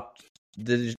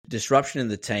disruption in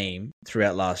the team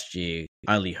throughout last year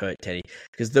only hurt Teddy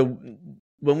because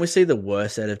when we see the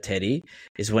worst out of Teddy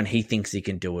is when he thinks he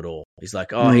can do it all. He's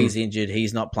like, he's injured,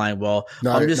 he's not playing well.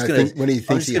 When he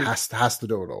thinks he has to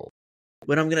do it all.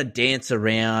 When I'm going to dance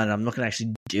around, I'm not going to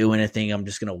actually do anything. I'm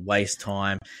just going to waste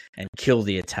time and kill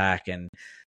the attack. And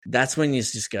that's when you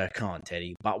just go, come on,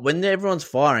 Teddy. But when everyone's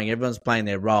firing, everyone's playing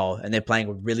their role, and they're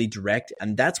playing really direct,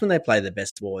 and that's when they play the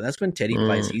best ball. And that's when Teddy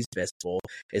plays his best ball,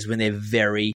 is when they're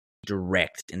very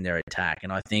direct in their attack.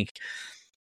 And I think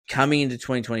coming into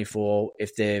 2024,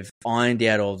 if they've ironed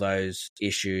out all those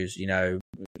issues, you know,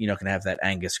 you're not going to have that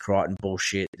Angus Crichton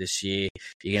bullshit this year.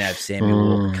 You're going to have Sammy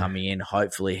Walker coming in.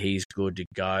 Hopefully he's good to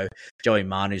go. Joey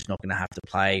Manu's not going to have to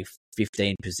play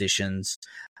 15 positions.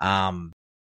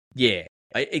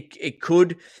 It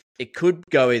could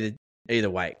go either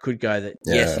way. It could go that,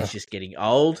 yes, he's just getting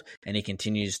old and he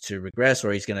continues to regress,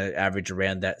 or he's going to average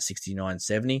around that 69,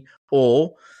 70,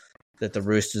 or that the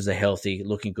Roosters are healthy,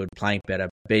 looking good, playing better,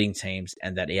 beating teams,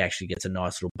 and that he actually gets a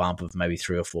nice little bump of maybe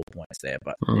 3 or 4 points there.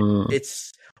 But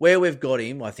it's where we've got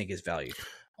him, I think, is value.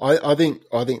 I think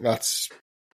that's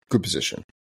good position.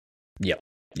 Yep.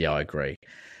 Yeah, I agree.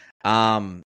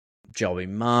 Joey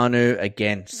Manu,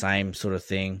 again, same sort of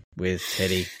thing with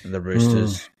Teddy and the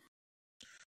Roosters.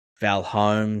 Val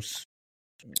Holmes,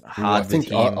 I think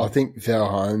Val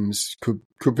Holmes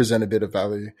could present a bit of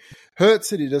value. Hurts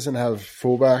that he doesn't have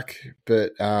fullback,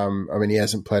 but I mean, he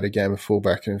hasn't played a game of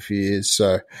fullback in a few years,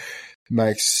 so it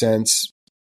makes sense.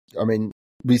 I mean,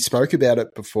 we spoke about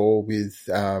it before with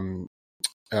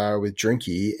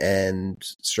Drinky, and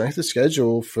strength of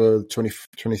schedule for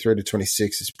 2023 to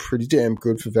 26 is pretty damn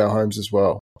good for Val Holmes as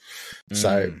well.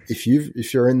 So if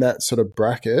you're in that sort of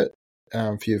bracket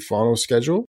for your final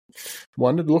schedule,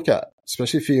 one to look at,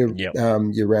 especially for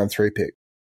your round 3 pick.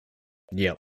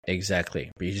 Yep,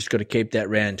 exactly. But you just got to keep that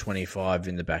round 25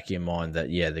 in the back of your mind that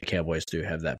the Cowboys do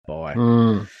have that bye.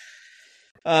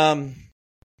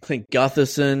 I think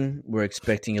Gutherson, we're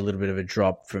expecting a little bit of a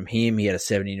drop from him. He had a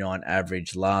 79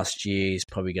 average last year. He's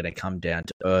probably going to come down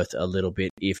to earth a little bit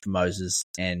if Moses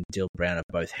and Dill Brown are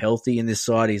both healthy in this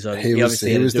side. He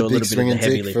obviously had to do a little bit of the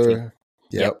heavy lifting.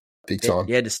 Yep, big time.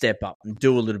 He had to step up and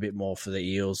do a little bit more for the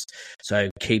Eels. So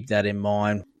keep that in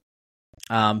mind.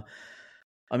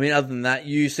 I mean, other than that,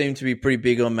 you seem to be pretty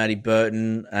big on Matty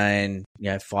Burton and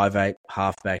 5'8"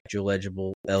 halfback dual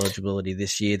eligibility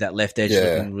this year. That left edge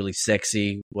looking really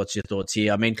sexy. What's your thoughts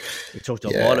here? I mean, we talked a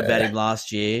lot about him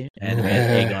last year and we had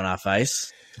egg on our face.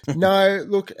 No,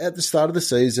 look, at the start of the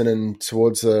season and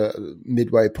towards the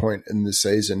midway point in the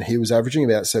season, he was averaging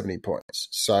about 70 points.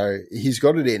 So he's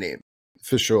got it in him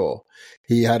for sure.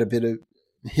 He had a bit of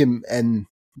him and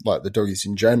like the doggies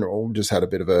in general, just had a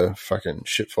bit of a fucking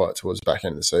shit fight towards the back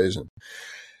end of the season.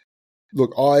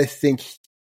 Look, I think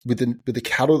with the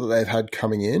cattle that they've had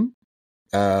coming in,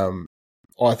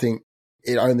 I think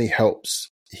it only helps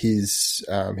his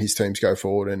teams go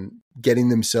forward and getting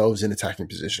themselves in attacking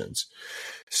positions.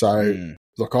 So,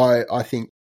 look, I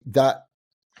think that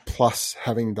plus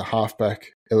having the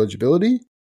halfback eligibility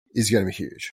is going to be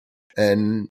huge.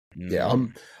 And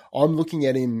I'm looking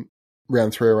at him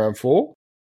round 3 or round 4.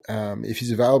 If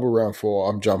he's available round 4,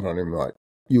 I'm jumping on him like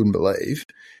you wouldn't believe.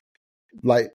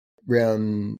 Late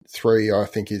round 3, I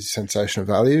think is sensational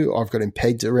value. I've got him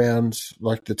pegged around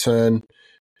like the turn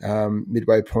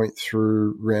midway point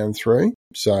through round 3.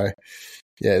 So,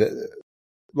 yeah,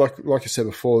 like I said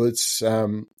before, it's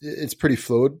pretty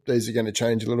fluid. These are going to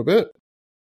change a little bit,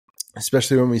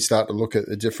 especially when we start to look at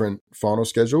the different final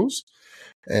schedules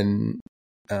and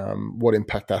what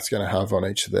impact that's going to have on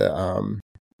each of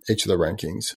the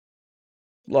rankings.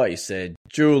 Like you said,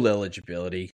 dual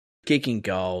eligibility, kicking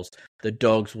goals. The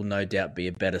Dogs will no doubt be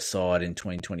a better side in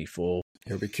 2024.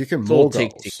 He'll be kicking more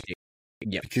goals. Tick.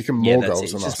 Yep. Kicking more goals it. than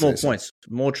It's last just more season. points,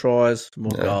 more tries,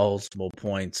 more goals, more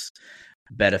points.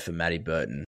 Better for Matty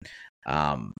Burton.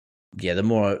 The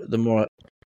more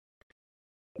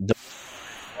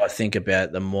I think about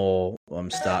it, the more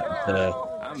I'm starting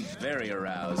to. I'm very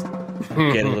aroused.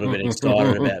 Get a little bit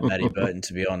excited about Matty Burton,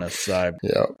 to be honest. So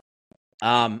yeah.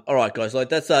 All right, guys. Like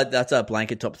that's our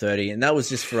blanket top 30, and that was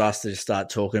just for us to start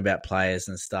talking about players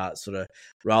and start sort of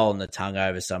rolling the tongue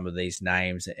over some of these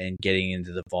names and getting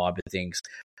into the vibe of things.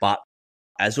 But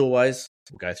as always,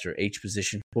 we'll go through each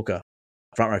position: hooker,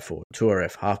 front row forward,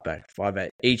 2RF, halfback, 5'8".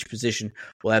 Each position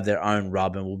will have their own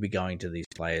rub, and we'll be going to these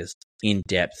players in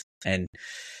depth. And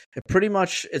pretty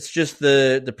much, it's just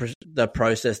the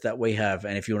process that we have.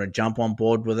 And if you want to jump on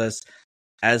board with us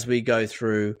as we go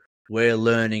through, we're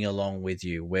learning along with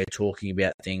you. We're talking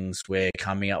about things. We're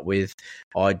coming up with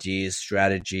ideas,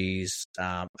 strategies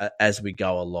as we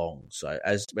go along. So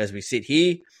as we sit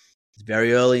here, it's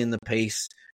very early in the piece,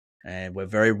 and we're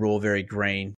very raw, very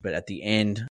green. But at the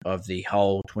end of the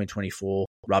whole 2024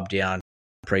 rub down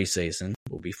preseason,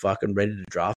 we'll be fucking ready to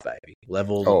draft, baby.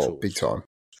 Level the tools. Big time.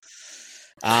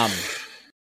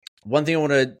 One thing I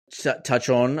want to touch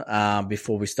on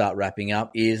before we start wrapping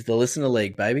up is the Listener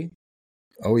League, baby.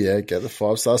 Oh, yeah. Get the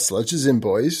 5-star sledges in,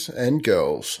 boys and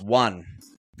girls. 1,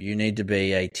 you need to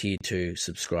be a tier 2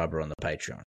 subscriber on the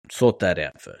Patreon. Sort that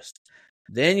out first.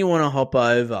 Then you want to hop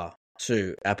over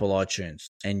to Apple iTunes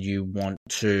and you want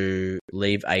to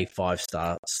leave a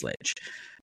 5-star sledge.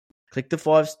 Click the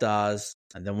 5 stars,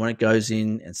 and then when it goes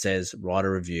in and says write a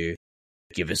review,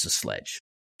 give us a sledge.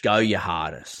 Go your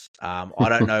hardest. I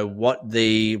don't know what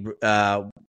the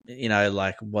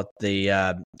what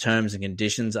the terms and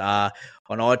conditions are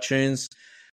on iTunes,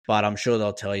 but I'm sure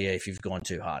they'll tell you if you've gone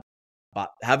too hard. But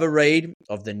have a read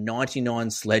of the 99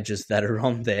 sledges that are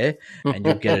on there, and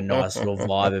you'll get a nice little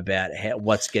vibe about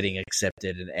what's getting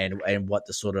accepted and what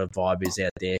the sort of vibe is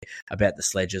out there about the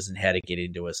sledges and how to get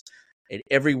into us. And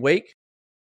every week,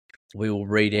 we will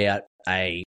read out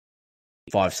a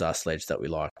 5-star sledge that we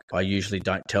like. I usually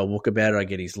don't tell Wook about it. I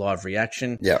get his live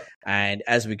reaction. Yeah. And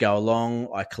as we go along,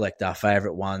 I collect our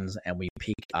favourite ones and we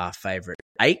pick our favourite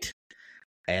 8.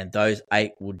 And those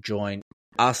 8 will join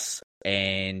us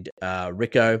and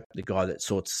Rico, the guy that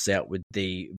sorts us out with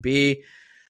the beer.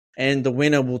 And the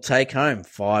winner will take home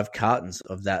 5 cartons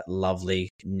of that lovely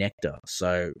nectar.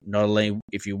 So not only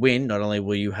if you win, not only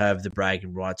will you have the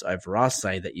bragging rights over us,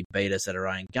 say that you beat us at our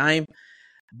own game,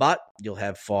 but you'll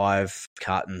have 5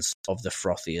 cartons of the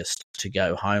frothiest to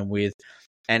go home with.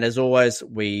 And as always,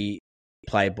 we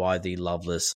play by the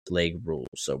Loveless League rules.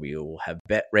 So we will have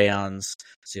bet rounds.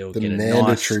 So you'll get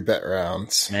mandatory bet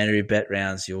rounds. Mandatory bet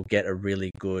rounds. You'll get a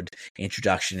really good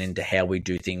introduction into how we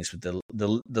do things with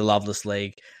the Loveless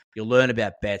League. You'll learn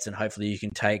about bets, and hopefully you can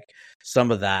take some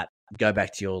of that go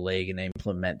back to your league and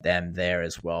implement them there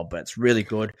as well. But it's really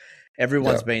good.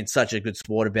 Everyone's been such a good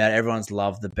sport about it. Everyone's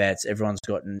loved the bets. Everyone's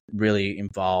gotten really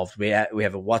involved. We have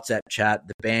a WhatsApp chat.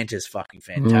 The banter's fucking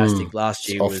fantastic. Last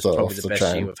year was probably the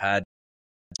best year we've had.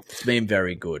 It's been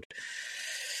very good.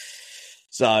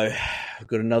 So we've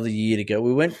got another year to go.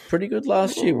 We went pretty good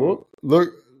last year, Wook. Look,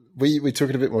 we took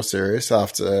it a bit more serious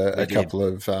after a couple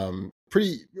of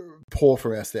pretty poor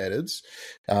from our standards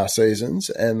seasons.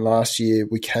 And last year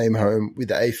we came home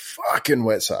with a fucking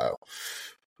wet sail.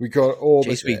 We got all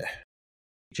the there.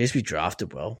 Jeez, we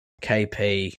drafted well.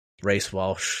 KP, Reece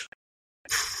Walsh,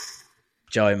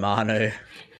 Joey Manu.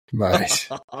 Mate.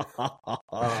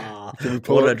 Can we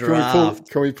pull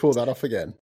that off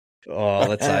again? Oh,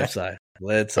 let's hope so.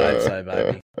 Let's hope so,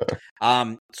 baby.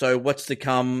 So what's to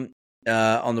come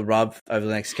on the rub over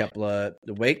the next couple of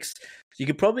weeks? You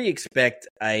could probably expect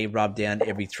a rub down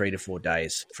every 3 to 4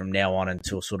 days from now on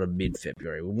until sort of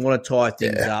mid-February. We want to tie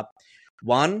things up.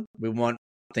 One, we want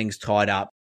things tied up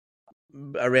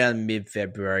around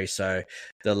mid-February. So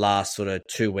the last sort of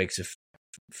 2 weeks of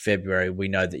February, we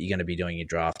know that you're going to be doing your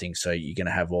drafting, so you're going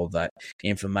to have all that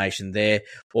information there.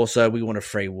 Also, we want to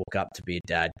free Wook up to be a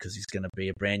dad because he's going to be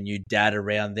a brand new dad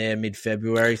around there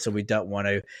mid-February, so we don't want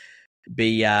to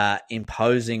be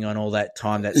imposing on all that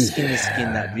time, that skin to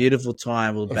skin, that beautiful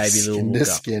time with baby little Wooka.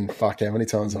 Skin, fuck, how many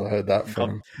times have I heard that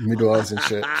from midwives and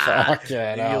shit? Fuck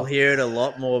yeah. You'll hear it a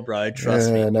lot more, bro,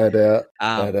 trust me. No doubt.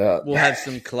 No doubt. We'll have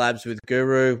some collabs with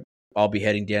Guru. I'll be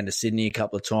heading down to Sydney a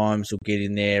couple of times. We'll get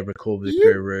in there, record with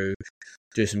Guru,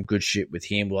 do some good shit with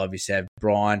him. We'll obviously have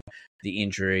Brian, the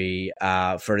injury,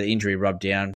 for the injury rub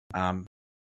down,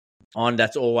 on.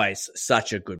 That's always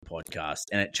such a good podcast,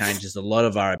 and it changes a lot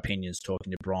of our opinions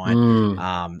talking to Brian.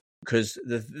 Because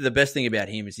the best thing about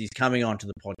him is he's coming onto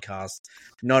the podcast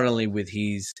not only with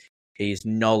his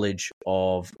knowledge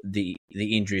of the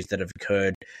injuries that have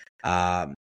occurred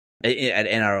at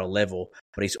NRL level,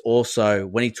 but he's also,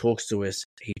 when he talks to us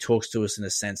in a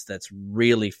sense that's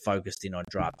really focused in on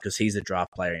draft because he's a draft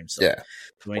player himself. Yeah.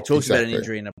 So when he talks about an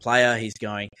injury in a player, he's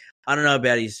going, I don't know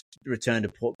about his return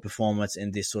to performance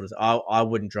and this sort of. I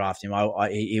wouldn't draft him.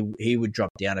 He would drop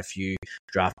down a few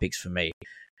draft picks for me.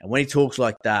 And when he talks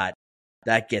like that,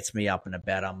 that gets me up and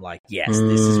about. I'm like, yes,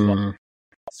 this is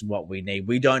what we need.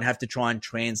 We don't have to try and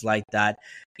translate that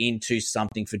into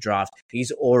something for draft.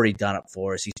 He's already done it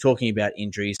for us. He's talking about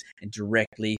injuries and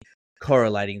directly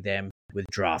correlating them with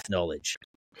draft knowledge.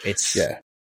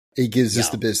 He gives us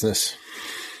the business.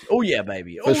 Oh yeah,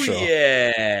 baby. For sure.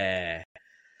 Yeah.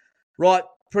 Right,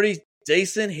 pretty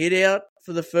decent hit out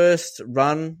for the first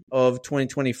run of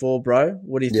 2024, bro.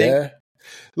 What do you think? Yeah.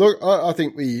 Look, I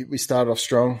think we started off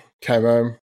strong, came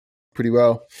home pretty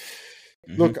well.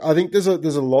 Look, I think there's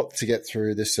a lot to get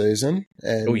through this season,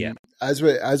 and as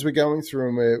we're going through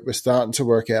and we're starting to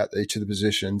work out each of the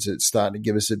positions, it's starting to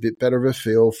give us a bit better of a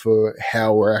feel for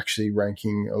how we're actually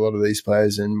ranking a lot of these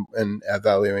players and our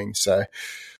valuing. So,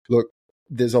 look,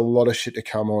 there's a lot of shit to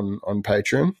come on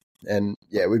Patreon, and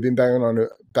we've been banging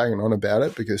on about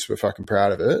it because we're fucking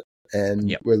proud of it,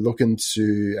 and we're looking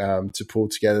to pull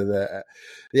together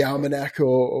the almanac,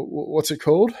 or what's it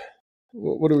called?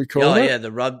 What do we call it? Oh, yeah,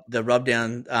 the rub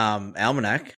down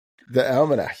almanac. The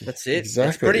almanac. That's it.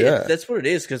 Exactly. That's what it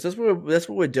is, because that's what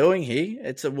we're doing here.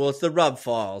 It's the rub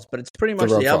files, but it's pretty much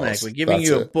the almanac. We're giving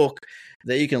you a book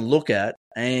that you can look at,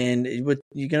 and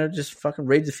you're going to just fucking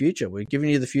read the future. We're giving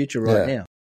you the future right now.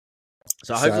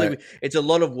 So hopefully it's a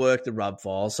lot of work, the rub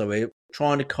files. So we're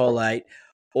trying to collate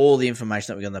all the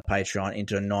information that we got on the Patreon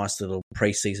into a nice little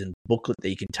preseason booklet that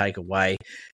you can take away.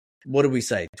 What did we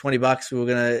say? $20 we were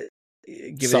going to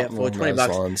give it out for $20.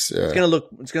 Lines, It's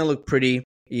gonna look pretty.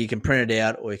 You can print it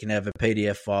out, or you can have a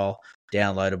PDF file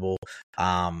downloadable.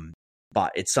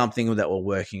 But it's something that we're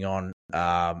working on.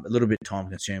 A little bit time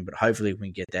consuming, but hopefully we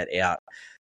can get that out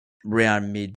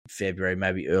around mid-February,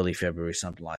 maybe early February,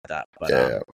 something like that.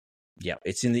 But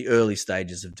it's in the early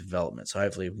stages of development, so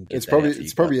hopefully we can get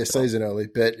it's probably a season early,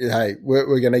 but hey,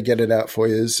 we're going to get it out for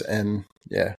you, and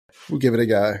we'll give it a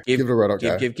go. Give it a right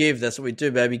go. Give. That's what we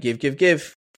do, baby.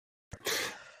 Give.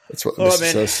 That's what the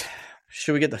missus says.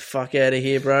 Should we get the fuck out of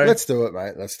here, bro? Let's do it,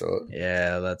 mate. Let's do it.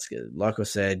 Yeah, let's get. Like I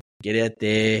said, get out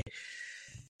there.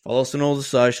 Follow us on all the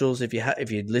socials. If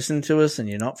you listen to us and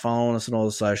you're not following us on all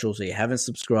the socials, or you haven't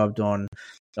subscribed on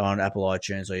Apple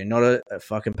iTunes, or you're not a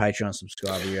fucking Patreon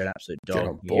subscriber, you're an absolute dog. Get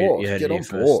on board. Get on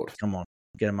board. Come on,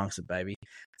 get amongst it, baby.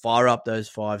 Fire up those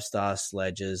 5-star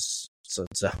sledges. So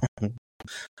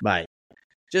mate,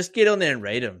 just get on there and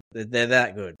read them. They're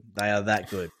that good. They are that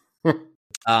good.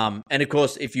 And of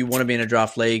course, if you want to be in a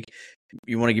draft league,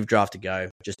 you want to give draft a go,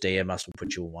 just DM us, we'll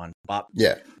put you in one. But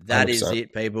that 100%. Is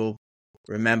it, people.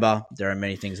 remember, there are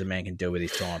many things a man can do with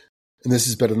his time. And this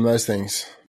is better than those things.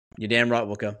 You're damn right,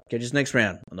 Wooker. Catch us next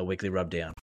round on the Weekly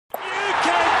Rubdown. You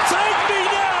can take me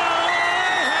now.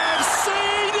 I have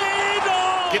seen it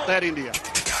all. Get that India.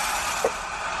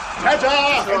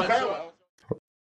 Ta-ta and farewell.